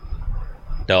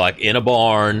 They're like in a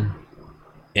barn,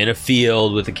 in a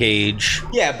field with a cage.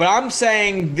 Yeah, but I'm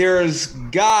saying there's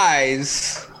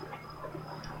guys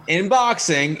in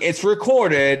boxing, it's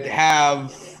recorded,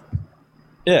 have.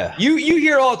 Yeah. You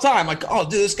hear all the time, like, oh,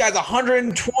 dude, this guy's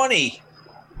 120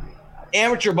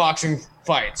 amateur boxing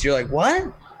fights. You're like,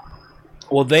 what?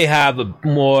 Well, they have a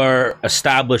more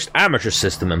established amateur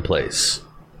system in place.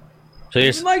 So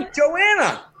even like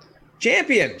Joanna,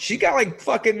 champion, she got like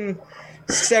fucking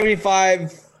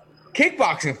 75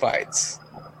 kickboxing fights.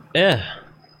 Yeah.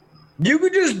 You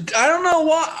could just, I don't know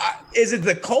what, is it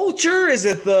the culture? Is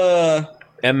it the...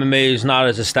 MMA is not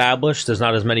as established. There's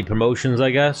not as many promotions, I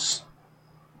guess.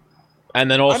 And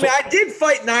then also, I did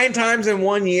fight 9 times in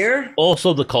 1 year.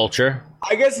 Also the culture.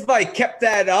 I guess if I kept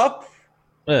that up.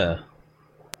 Yeah.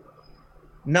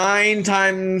 9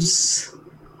 times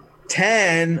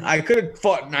 10, I could have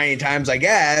fought 90 times, I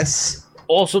guess.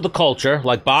 Also the culture.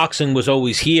 Like boxing was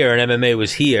always here and MMA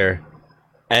was here.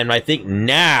 And I think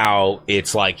now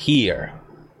it's like here.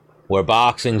 Where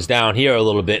boxing's down here a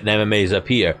little bit and MMA's up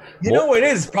here. You know what it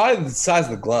is? Probably the size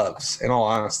of the gloves, in all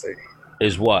honesty.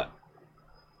 Is what?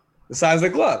 The size of the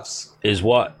gloves. Is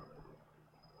what?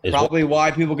 Probably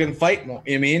why people can fight more.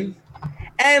 You know what I mean?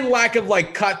 And lack of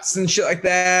like cuts and shit like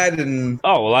that. And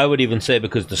oh well, I would even say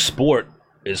because the sport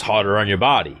is harder on your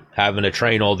body, having to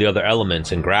train all the other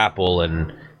elements and grapple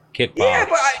and kickbox. Yeah,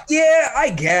 but I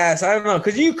guess I don't know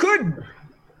because you could.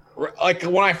 Like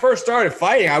when I first started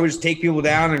fighting, I would just take people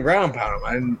down and ground pound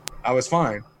them, and I was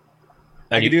fine.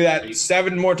 I could do that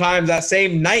 7 more times that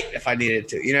same night if I needed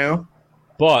to, you know.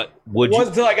 But it wasn't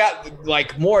until I got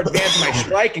like more advanced in my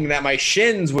striking that my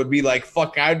shins would be like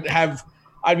fuck.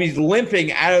 I'd be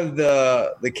limping out of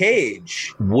the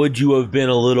cage. Would you have been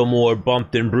a little more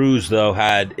bumped and bruised though,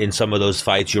 had in some of those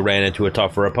fights you ran into a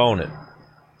tougher opponent,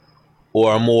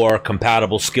 or a more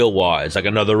compatible skill wise, like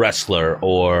another wrestler,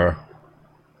 or?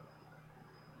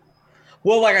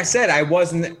 Well, like I said, I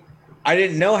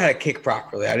didn't know how to kick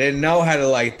properly. I didn't know how to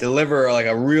like deliver like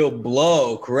a real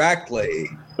blow correctly.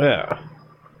 Yeah.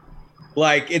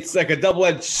 Like it's like a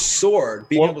double-edged sword,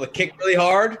 being able to kick really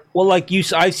hard. Well, like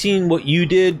I've seen what you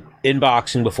did in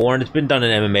boxing before, and it's been done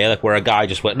in MMA, like where a guy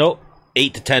just went, nope,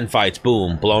 8 to 10 fights,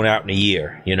 boom, blown out in a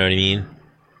year. You know what I mean?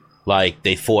 Like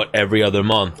they fought every other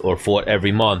month or fought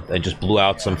every month and just blew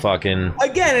out some fucking.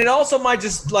 Again, it also might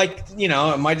just like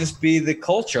it might just be the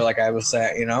culture, like I was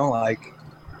saying, like.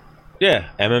 Yeah,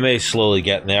 MMA is slowly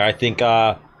getting there. I think,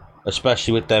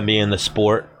 especially with them being the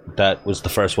sport that was the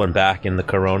first one back in the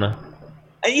Corona.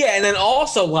 Yeah, and then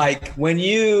also like when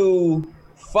you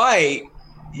fight,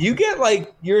 you get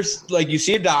like you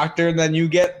see a doctor, and then you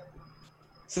get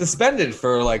suspended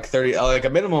for like 30, like a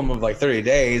minimum of like 30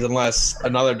 days, unless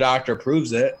another doctor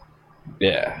approves it.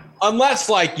 Yeah. Unless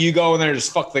like you go in there and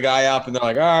just fuck the guy up, and they're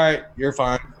like, "All right, you're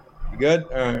fine, you good,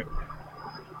 all right."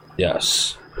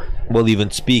 Yes. Well,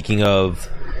 even speaking of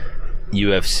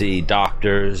UFC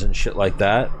doctors and shit like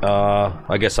that,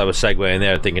 I guess I was segueing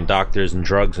there thinking doctors and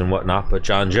drugs and whatnot, but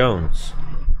John Jones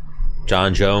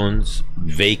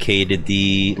vacated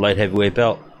the light heavyweight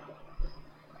belt.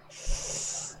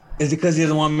 Is it because he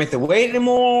doesn't want to make the weight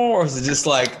anymore, or is it just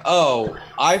like, oh,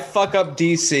 I fuck up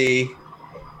DC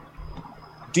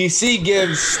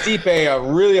gives Stipe a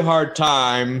really hard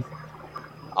time,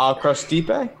 I'll crush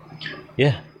Stipe?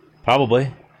 Yeah,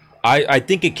 probably. I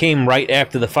think it came right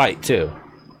after the fight too,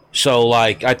 so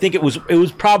like I think it was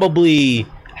probably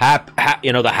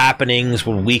the happenings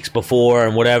were weeks before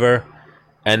and whatever,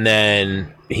 and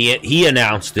then he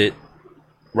announced it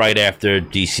right after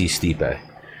DC Stipe,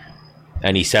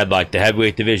 and he said like the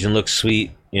heavyweight division looks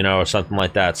sweet, or something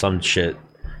like that, some shit,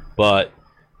 but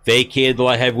vacated the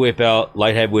light heavyweight belt.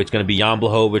 Light heavyweight's going to be Jan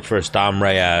Blachowicz versus Dom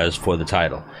Reyes for the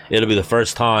title. It'll be the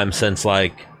first time since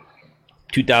like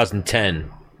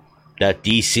 2010 that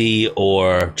DC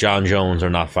or John Jones are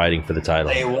not fighting for the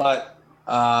title. Tell you what,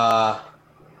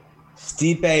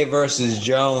 Stipe versus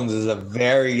Jones is a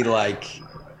very like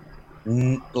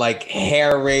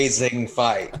hair-raising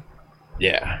fight.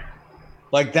 Yeah.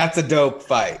 Like that's a dope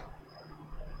fight.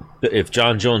 If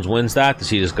John Jones wins that,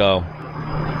 does he just go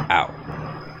out?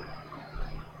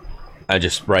 I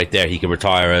just right there he could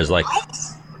retire as like.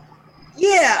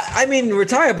 Yeah, I mean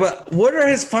retire, but what are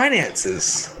his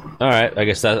finances? All right, I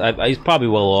guess that he's probably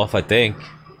well off. I think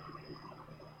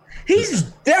he's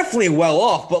definitely well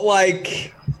off, but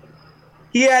like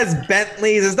he has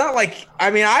Bentleys. It's not like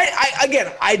like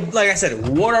I said,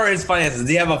 what are his finances? Does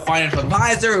he have a financial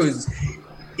advisor who's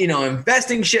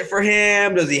investing shit for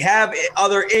him? Does he have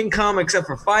other income except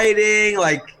for fighting?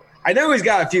 Like I know he's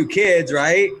got a few kids,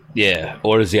 right? Yeah,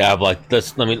 or does he have like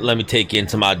this? Let me take you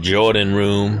into my Jordan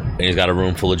room, and he's got a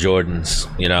room full of Jordans,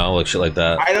 like shit like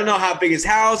that. I don't know how big his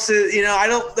house is.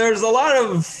 There's a lot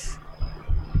of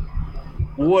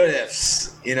what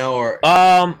ifs, or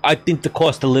I think the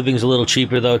cost of living is a little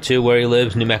cheaper though too, where he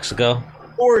lives, New Mexico.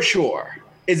 For sure.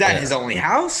 Is that his only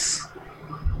house?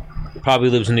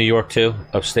 Probably lives in New York too,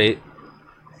 upstate.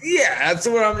 Yeah, that's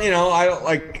what I don't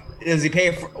like. Does he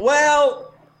pay for? Well.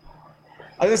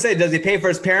 I was gonna say, does he pay for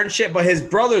his parents' shit? But his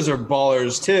brothers are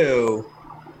ballers too.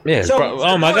 Yeah.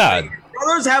 Oh my god.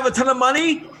 Brothers have a ton of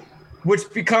money, which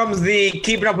becomes the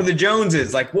keeping up with the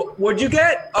Joneses. Like, what'd you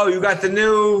get? Oh, you got the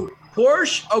new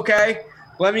Porsche. Okay,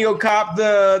 let me go cop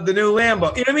the new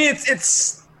Lambo. You know what I mean?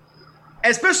 It's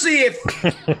especially if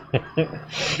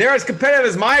they're as competitive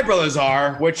as my brothers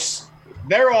are, which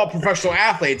they're all professional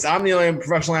athletes. I'm the only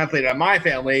professional athlete in my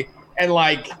family, and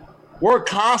like. We're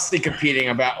constantly competing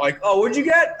about like, oh, what'd you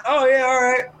get? Oh yeah, all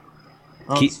right.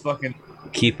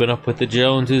 Keeping up with the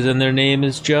Joneses, and their name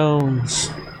is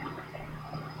Jones.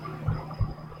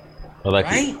 I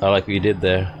like what you did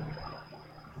there.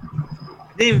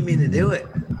 I didn't even mean to do it.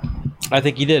 I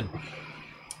think you did.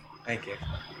 Thank you.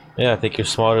 Yeah, I think you're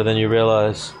smarter than you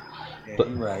realize. You're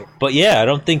right. But yeah, I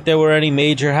don't think there were any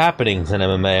major happenings in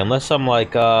MMA unless I'm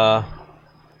like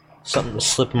something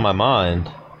slipping my mind.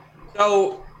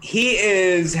 So he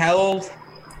is how old?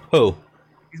 Who?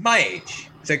 He's my age.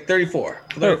 He's like 34,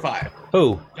 35.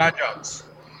 Who? John Jones.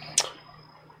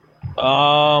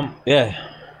 Yeah,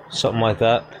 something like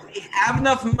that. Does he have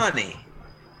enough money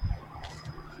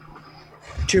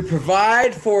to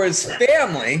provide for his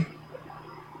family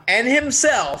and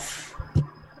himself?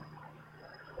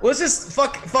 Let's just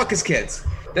fuck his kids.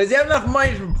 Does he have enough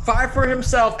money to provide for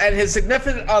himself and his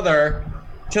significant other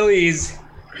till he's,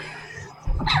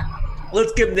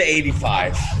 let's give him the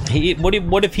 85?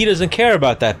 What if he doesn't care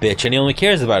about that bitch and he only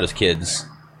cares about his kids?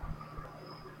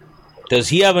 Does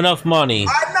he have enough money?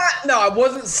 I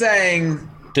wasn't saying.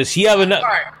 Does he have enough?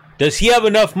 Right. Does he have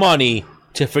enough money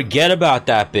to forget about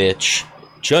that bitch,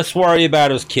 just worry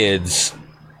about his kids,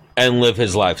 and live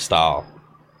his lifestyle?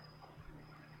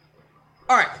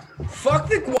 All right, fuck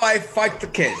the wife, fuck the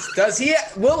kids.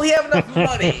 Will he have enough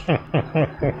money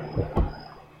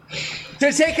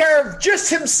to take care of just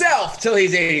himself till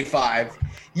he's 85?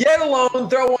 Yet alone,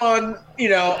 throw on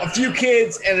a few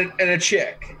kids and a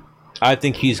chick. I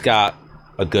think he's got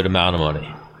a good amount of money.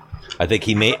 I think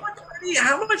he made.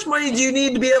 How much money do you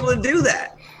need to be able to do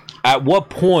that? At what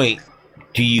point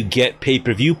do you get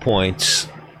pay-per-view points?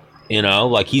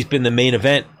 Like he's been the main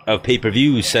event of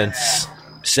pay-per-view since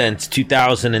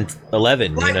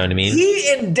 2011. You know what I mean?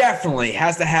 He indefinitely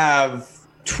has to have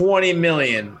 20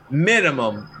 million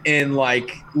minimum in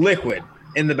like liquid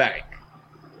in the bank.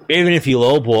 Even if you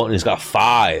lowball and he's got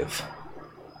 5.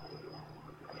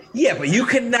 Yeah, but you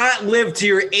cannot live to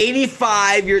your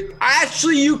 85.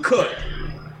 You could.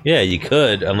 Yeah, you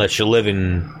could, unless you're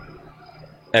living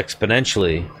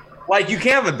exponentially. Like, you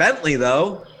can't have a Bentley,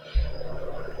 though.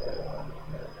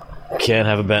 Can't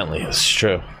have a Bentley. That's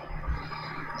true.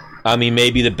 I mean,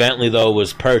 maybe the Bentley, though,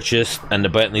 was purchased, and the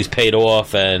Bentley's paid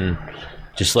off, and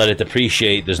just let it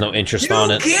depreciate. There's no interest on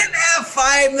it. You can't have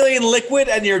 5 million liquid,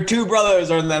 and your 2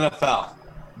 brothers are in the NFL.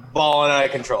 Balling out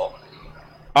of control.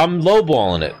 I'm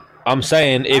lowballing it. I'm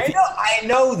saying I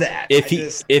know that.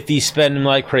 If he's spending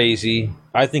like crazy,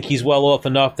 I think he's well off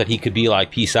enough that he could be like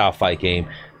peace out, fight game.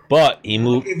 But he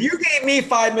moved. If you gave me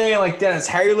 5 million like Dennis,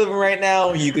 how you're living right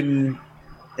now, you can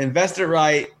invest it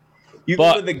right. You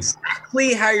can live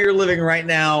exactly how you're living right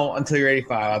now until you're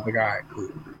 85. I'll be like, all right, cool.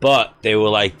 But they were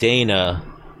like, Dana,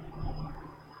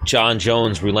 John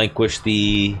Jones relinquished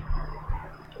the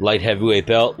light heavyweight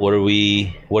belt. What are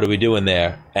we doing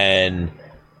there? And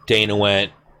Dana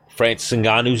went, Francis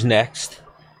Ngannou's next,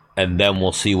 and then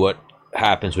we'll see what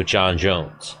happens with John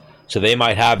Jones. So they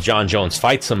might have John Jones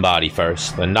fight somebody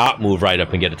first and not move right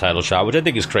up and get a title shot, which I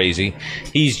think is crazy.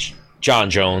 He's John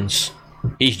Jones.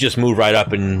 He should just move right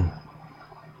up and,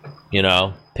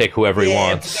 pick whoever he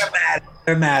wants.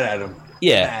 They're mad at him.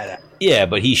 Yeah,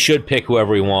 but he should pick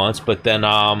whoever he wants. But then,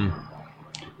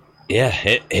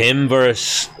 him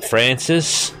versus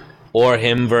Francis or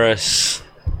him versus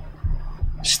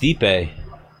Stipe.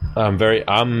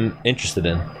 I'm interested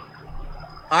in.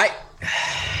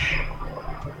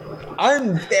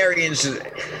 I'm very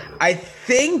interested. I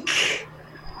think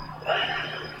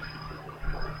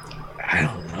I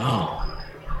don't know.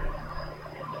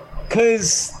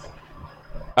 Cause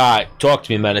alright, talk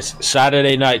to me, Menace.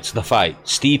 Saturday night's the fight.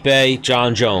 Stipe,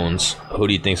 John Jones. Who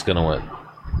do you think's gonna win?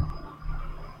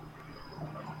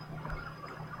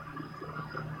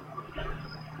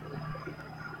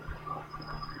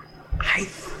 I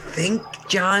think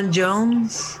John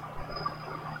Jones.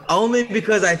 Only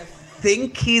because I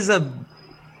think he's a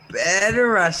better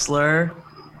wrestler.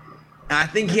 I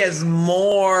think he has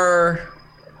more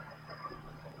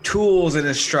tools in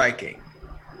his striking.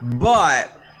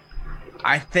 But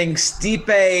I think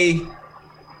Stipe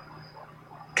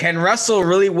can wrestle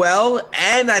really well,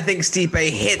 and I think Stipe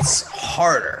hits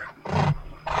harder.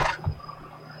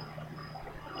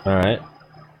 All right.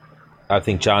 I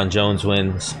think John Jones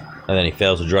wins, and then he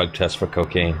fails a drug test for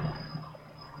cocaine.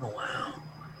 Oh, wow.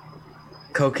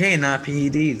 Cocaine, not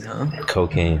PEDs, huh?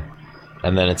 Cocaine.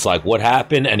 And then it's like, what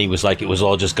happened? And he was like, it was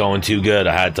all just going too good.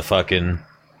 I had to fucking...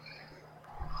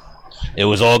 It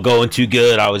was all going too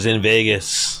good. I was in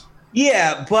Vegas.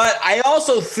 Yeah, but I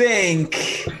also think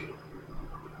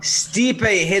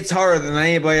Stipe hits harder than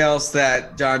anybody else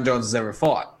that John Jones has ever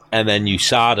fought. And then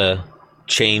USADA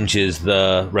changes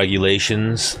the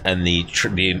regulations and the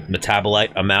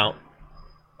metabolite amount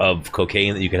of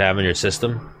cocaine that you could have in your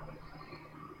system.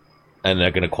 And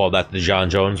they're going to call that the John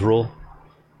Jones rule.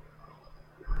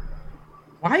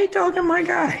 Why are you dogging my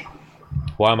guy?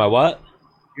 Why am I what?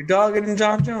 You're dogging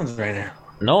John Jones right now.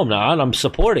 No, I'm not. I'm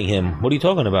supporting him. What are you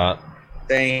talking about?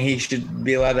 saying he should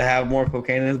be allowed to have more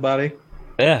cocaine in his body?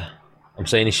 Yeah. I'm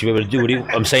saying he should be able to do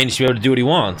what he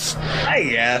wants. I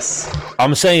guess.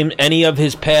 I'm saying any of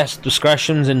his past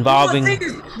discretions involving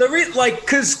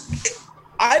because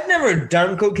I've never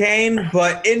done cocaine,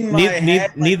 but in my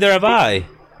head, neither have I.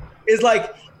 Is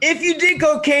like if you did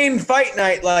cocaine fight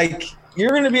night, like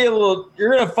you're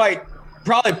gonna fight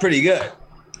probably pretty good.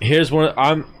 Here's one.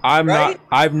 I'm right? not.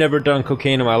 I've never done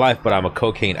cocaine in my life, but I'm a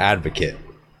cocaine advocate.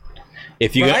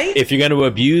 If you're going to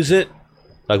abuse it,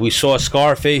 like we saw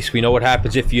Scarface, we know what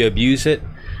happens if you abuse it.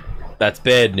 That's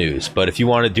bad news. But if you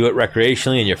want to do it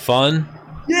recreationally and you're fun,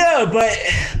 yeah. But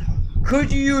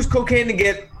could you use cocaine to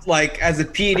get like as a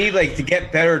PED, like to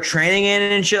get better training in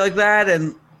and shit like that?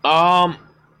 And I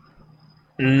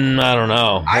don't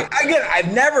know.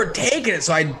 I've never taken it,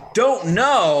 so I don't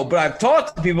know. But I've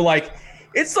talked to people like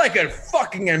it's like a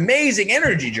fucking amazing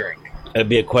energy drink. That'd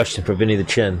be a question for Vinny the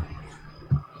Chin.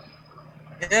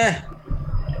 Yeah.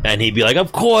 And he'd be like,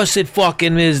 "Of course it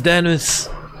fucking is, Dennis."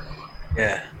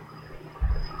 Yeah.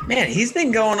 Man, he's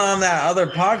been going on that other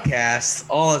podcast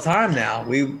all the time now.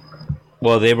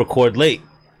 Well, they record late.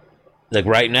 Like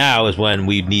right now is when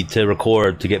we need to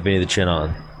record to get Vinny the Chin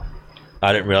on.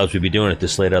 I didn't realize we'd be doing it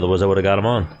this late. Otherwise, I would have got him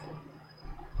on.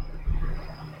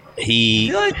 I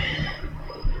feel like,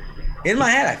 in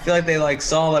my head, I feel like they like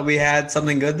saw that we had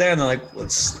something good there, and they're like,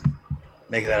 "Let's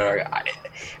make that our guy."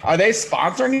 Are they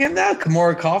sponsoring him now?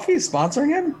 Kimura Coffee is sponsoring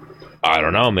him? I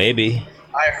don't know. Maybe.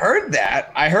 I heard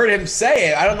that. I heard him say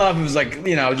it. I don't know if it was like,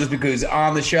 just because he's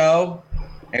on the show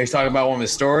and he's talking about one of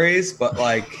his stories, but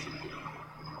like,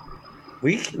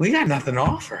 we got nothing to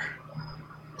offer.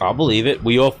 I'll believe it.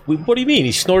 What do you mean?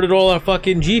 He snorted all our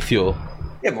fucking G Fuel.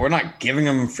 Yeah, but we're not giving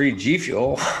him free G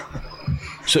Fuel.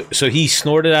 So he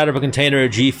snorted out of a container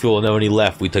of G Fuel, and then when he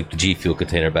left, we took the G Fuel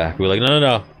container back. We were like,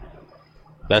 no.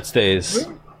 That stays.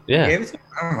 Really? Yeah. I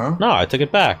don't know. No, I took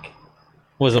it back. It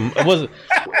wasn't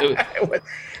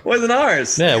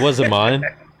ours. Yeah, it wasn't mine.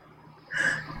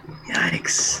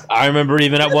 Yikes. I remember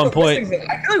even at one point. I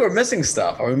feel like we're missing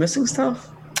stuff. Are we missing stuff?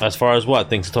 As far as what?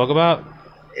 Things to talk about?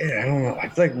 Yeah, I don't know. I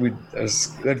feel like there's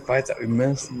good fights that we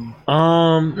missed.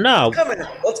 No.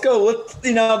 Let's go.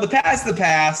 The past is the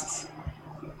past.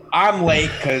 I'm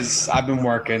late because I've been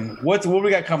working. What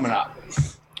we got coming up?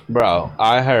 Bro,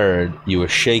 I heard you were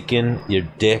shaking your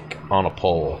dick on a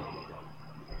pole.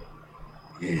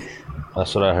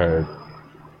 That's what I heard.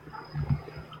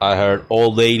 I heard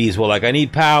old ladies were like, "I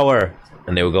need power,"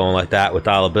 and they were going like that with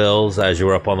dollar bills as you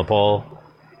were up on the pole.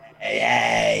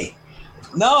 Hey.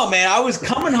 No, man, I was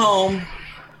coming home.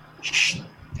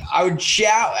 I would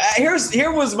shout.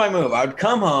 Here was my move. I would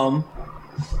come home,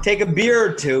 take a beer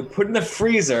or two, put in the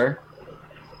freezer,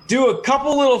 do a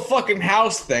couple little fucking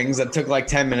house things that took like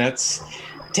 10 minutes,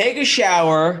 take a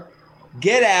shower,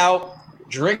 get out,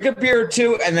 drink a beer or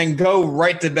two, and then go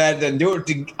right to bed, then do it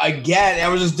again. I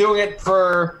was just doing it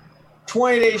for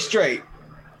 20 days straight.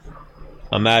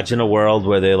 Imagine a world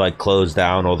where they like closed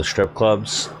down all the strip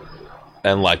clubs,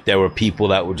 and like there were people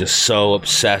that were just so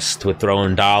obsessed with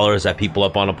throwing dollars at people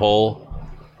up on a pole.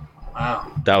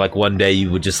 Wow. That like one day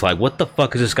you would just like, "What the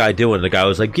fuck is this guy doing?" And the guy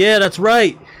was like, "Yeah, that's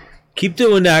right. Keep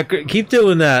doing that. Keep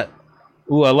doing that."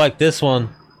 Ooh, I like this one.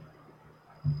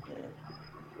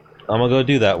 I'm gonna go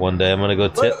do that one day. I'm gonna go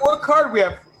tip. What card we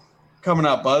have coming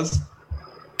up, Buzz?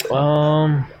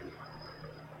 An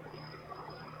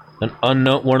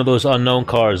unknown, one of those unknown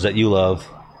cards that you love.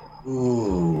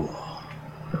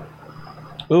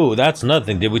 Ooh, that's another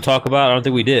thing. Did we talk about? I don't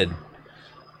think we did.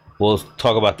 We'll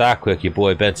talk about that quick. Your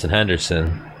boy Benson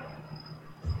Henderson.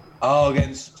 Oh,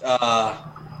 against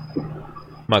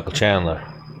Michael Chandler.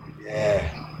 Yeah.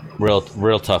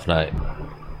 Real tough night.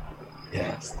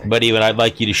 Yes. But even I'd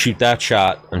like you to shoot that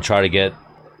shot and try to get.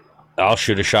 I'll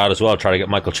shoot a shot as well. Try to get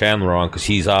Michael Chandler on because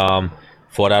he's fought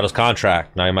out his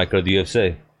contract. Now he might go to the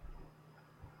UFC.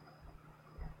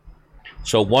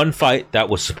 So one fight that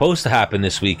was supposed to happen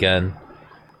this weekend,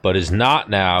 but is not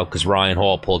now because Ryan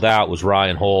Hall pulled out, was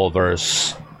Ryan Hall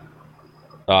versus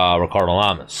Ricardo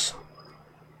Lamas.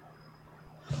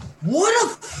 What a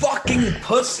fucking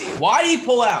pussy! Why did he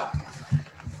pull out?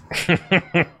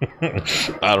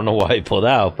 I don't know why he pulled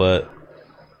out, but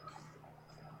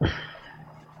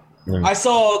I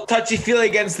saw touchy-feely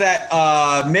against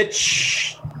that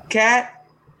Mitch cat.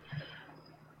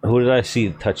 Who did I see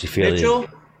touchy-feely? Mitchell?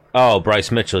 Oh,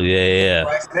 Bryce Mitchell. Yeah.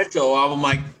 Bryce Mitchell. I'm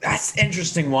like, that's an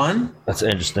interesting one. That's an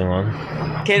interesting one.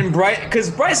 Because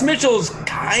Bryce Mitchell's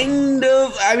kind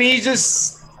of, I mean,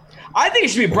 I think it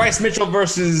should be Bryce Mitchell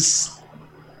versus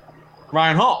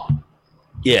Ryan Hall.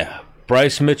 Yeah.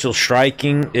 Bryce Mitchell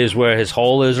striking is where his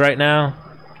hole is right now.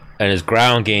 and his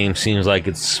ground game seems like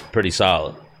it's pretty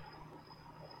solid.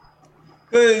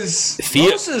 Because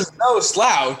Los is no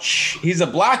slouch. He's a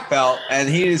black belt, and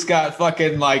he just got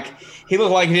fucking like he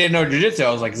looked like he didn't know jiu-jitsu.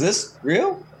 I was like, is this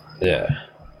real? Yeah.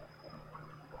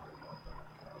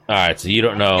 All right, so you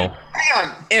don't know. Hang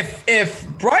on. If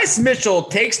Bryce Mitchell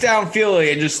takes down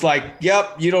Feely and just like,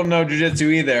 yep, you don't know jiu-jitsu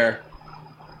either,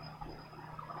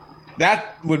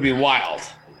 that would be wild.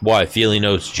 Why? Feely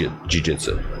knows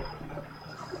jiu-jitsu.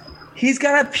 He's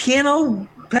got a piano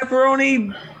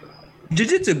pepperoni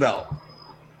jiu-jitsu belt.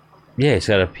 Yeah, he's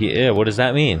got a... Yeah, what does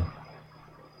that mean?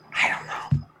 I don't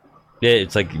know. Yeah,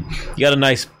 it's like, you got a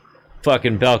nice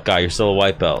fucking belt guy. You're still a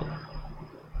white belt.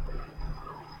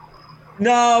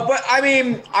 No, but I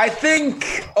mean, I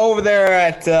think over there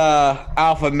at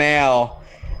Alpha Male,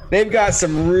 they've got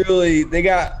they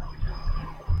got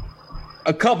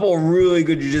a couple really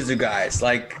good jiu-jitsu guys,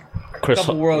 like a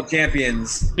couple world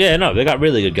champions. Yeah, no, they got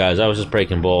really good guys. I was just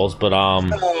breaking balls, but So,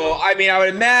 I mean, I would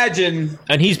imagine.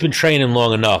 And he's been training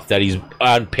long enough that he's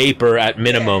on paper at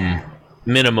minimum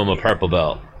a purple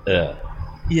belt. Yeah.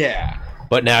 Yeah.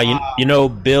 But now you know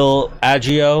Bill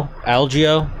Algeo.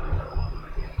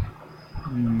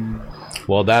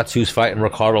 Well, that's who's fighting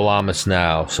Ricardo Lamas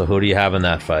now. So who do you have in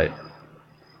that fight?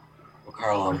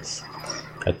 Ricardo Lamas.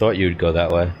 I thought you'd go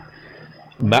that way.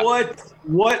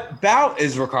 What bout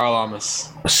is Ricardo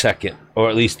Lamas? Second, or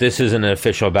at least this isn't an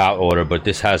official bout order, but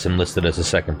this has him listed as a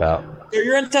second bout. So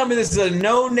you're gonna tell me this is a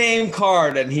no-name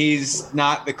card and he's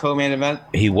not the co-main event?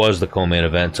 He was the co-main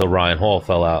event till Ryan Hall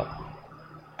fell out.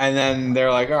 And then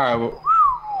they're like, all right, well,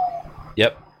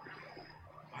 yep.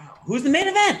 Who's the main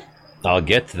event? I'll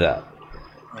get to that.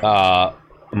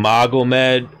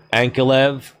 Magomed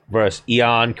Ankalaev versus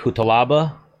Ion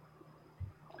Cutelaba.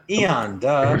 Ion,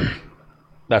 duh.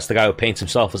 That's the guy who paints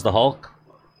himself as the Hulk.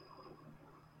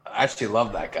 I actually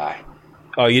love that guy.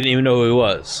 Oh, you didn't even know who he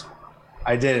was?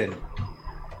 I didn't.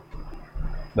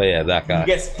 But yeah, that guy. He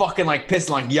gets fucking like pissed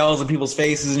and like yells at people's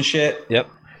faces and shit. Yep.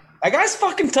 That guy's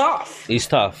fucking tough. He's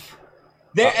tough.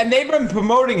 And they've been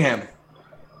promoting him.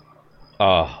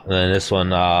 Oh, and then this one,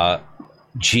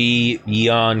 Ji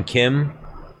Yeon Kim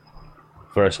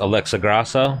versus Alexa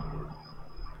Grasso.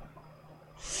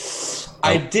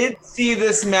 I did see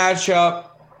this matchup.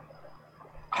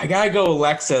 I gotta go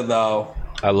Alexa though.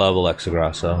 I love Alexa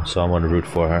Grasso, so I'm going to root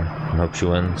for her and hope she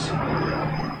wins.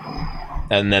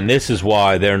 And then this is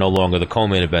why they're no longer the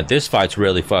co-main event. This fight's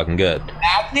really fucking good.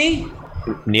 Magny?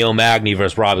 Neil Magny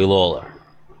versus Robbie Lawler.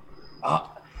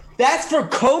 That's for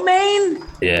co-main?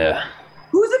 Yeah.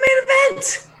 Who's the main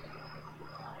event?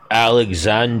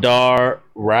 Alexander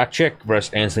Ratchik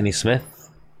versus Anthony Smith.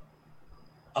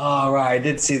 Oh, right. I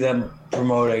did see them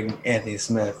promoting Anthony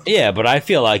Smith. Yeah, but I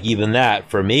feel like even that,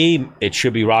 for me, it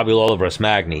should be Robbie Lawler versus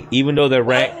Magny. Even though they're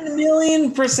ranked...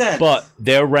 1,000,000%. But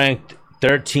they're ranked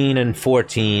 13 and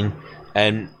 14,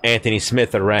 and Anthony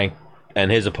Smith are ranked,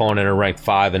 and his opponent are ranked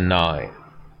 5 and 9.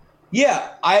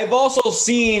 Yeah, I've also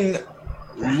seen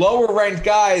lower ranked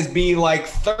guys be like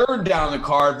third down the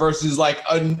card versus like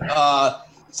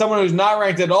someone who's not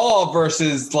ranked at all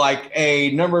versus like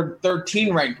a number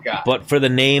 13 ranked guy. But for the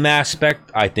name aspect,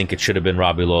 I think it should have been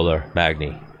Robbie Lawler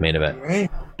Magny main event.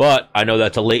 Right. But I know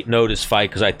that's a late notice fight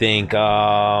because I think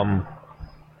Robbie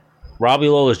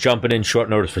Lawler's jumping in short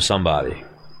notice for somebody.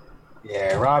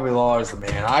 Yeah, Robbie Lawler's the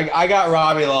man. I got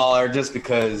Robbie Lawler just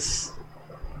because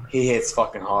he hits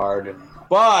fucking hard.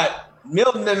 But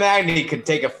Milton Magny could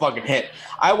take a fucking hit.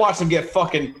 I watched him get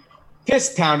fucking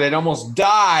fist pounded, almost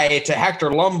die to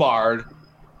Hector Lombard,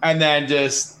 and then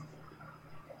just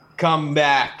come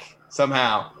back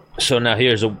somehow. So now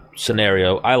here's a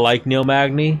scenario. I like Neil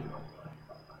Magny,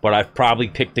 but I've probably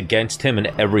picked against him in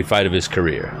every fight of his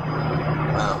career.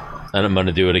 Wow. And I'm going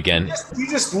to do it again. You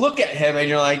just look at him and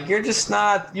you're like, he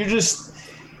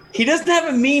doesn't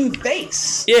have a mean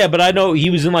face. Yeah, but I know he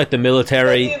was in like the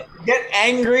military. He doesn't get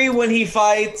angry when he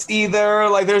fights either.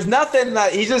 Like there's nothing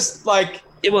that he's just like.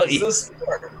 Well,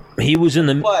 he was in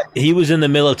the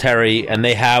military, and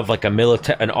they have like an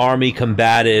Army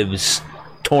Combatives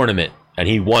tournament, and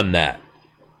he won that.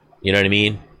 You know what I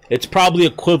mean? It's probably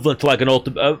equivalent to like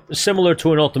similar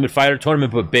to an Ultimate Fighter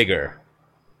tournament, but bigger.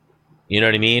 You know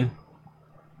what I mean?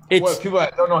 It's people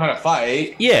that don't know how to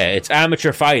fight. Yeah, it's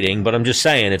amateur fighting, but I'm just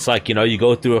saying, it's like, you know, you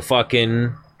go through a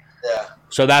fucking. Yeah.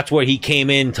 So that's where he came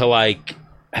into like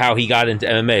how he got into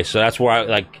MMA. So that's where I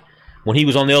like. When he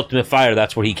was on the Ultimate Fighter,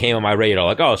 that's where he came on my radar.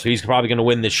 Like, oh, so he's probably going to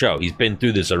win this show. He's been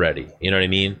through this already. You know what I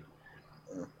mean?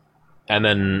 And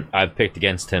then I've picked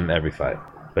against him every fight,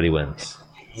 but he wins.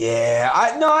 Yeah,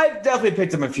 I've definitely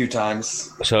picked him a few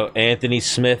times. So Anthony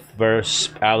Smith versus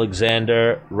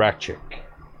Alexander Ratchik.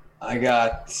 I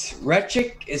got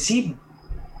Retchik. Is he?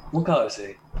 What color is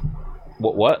he?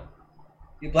 What?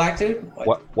 You black dude?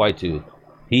 White dude.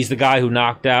 He's the guy who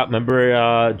knocked out.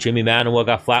 Remember, Jimmy Manuel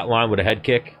got flatlined with a head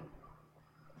kick.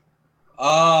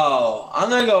 Oh, I'm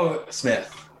gonna go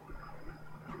Smith.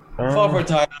 Fought for a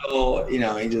title. You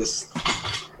know, he just.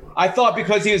 I thought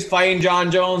because he was fighting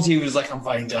John Jones, he was like, "I'm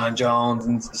fighting John Jones,"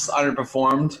 and just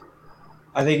underperformed.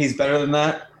 I think he's better than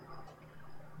that.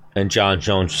 And John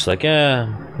Jones just like,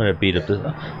 I'm gonna beat up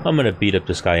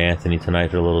this guy Anthony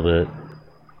tonight for a little bit.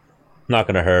 Not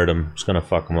gonna hurt him. Just gonna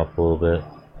fuck him up a little bit.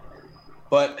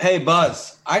 But hey,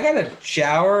 Buzz, I gotta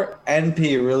shower and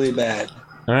pee really bad.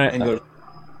 All right. And go.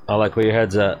 I like where your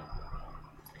head's at.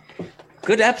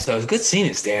 Good episodes. Good seeing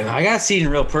it, Stan. I gotta see it in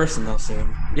real person though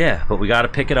soon. Yeah, but we gotta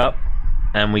pick it up,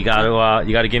 and we gotta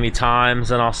you gotta give me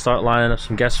times, and I'll start lining up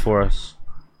some guests for us.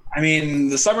 I mean,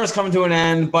 the summer's coming to an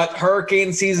end, but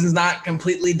hurricane season's not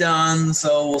completely done,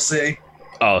 so we'll see.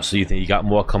 Oh, so you think you got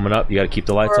more coming up? You got to keep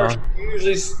the lights on?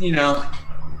 Usually, you know,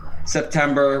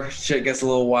 September, shit gets a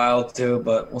little wild too,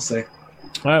 but we'll see.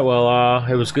 All right, well,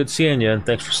 it was good seeing you, and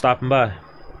thanks for stopping by.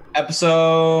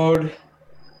 Episode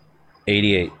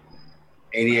 88.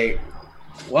 88.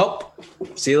 Well,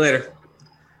 see you later.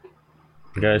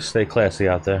 You guys stay classy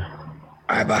out there.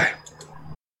 All right, bye.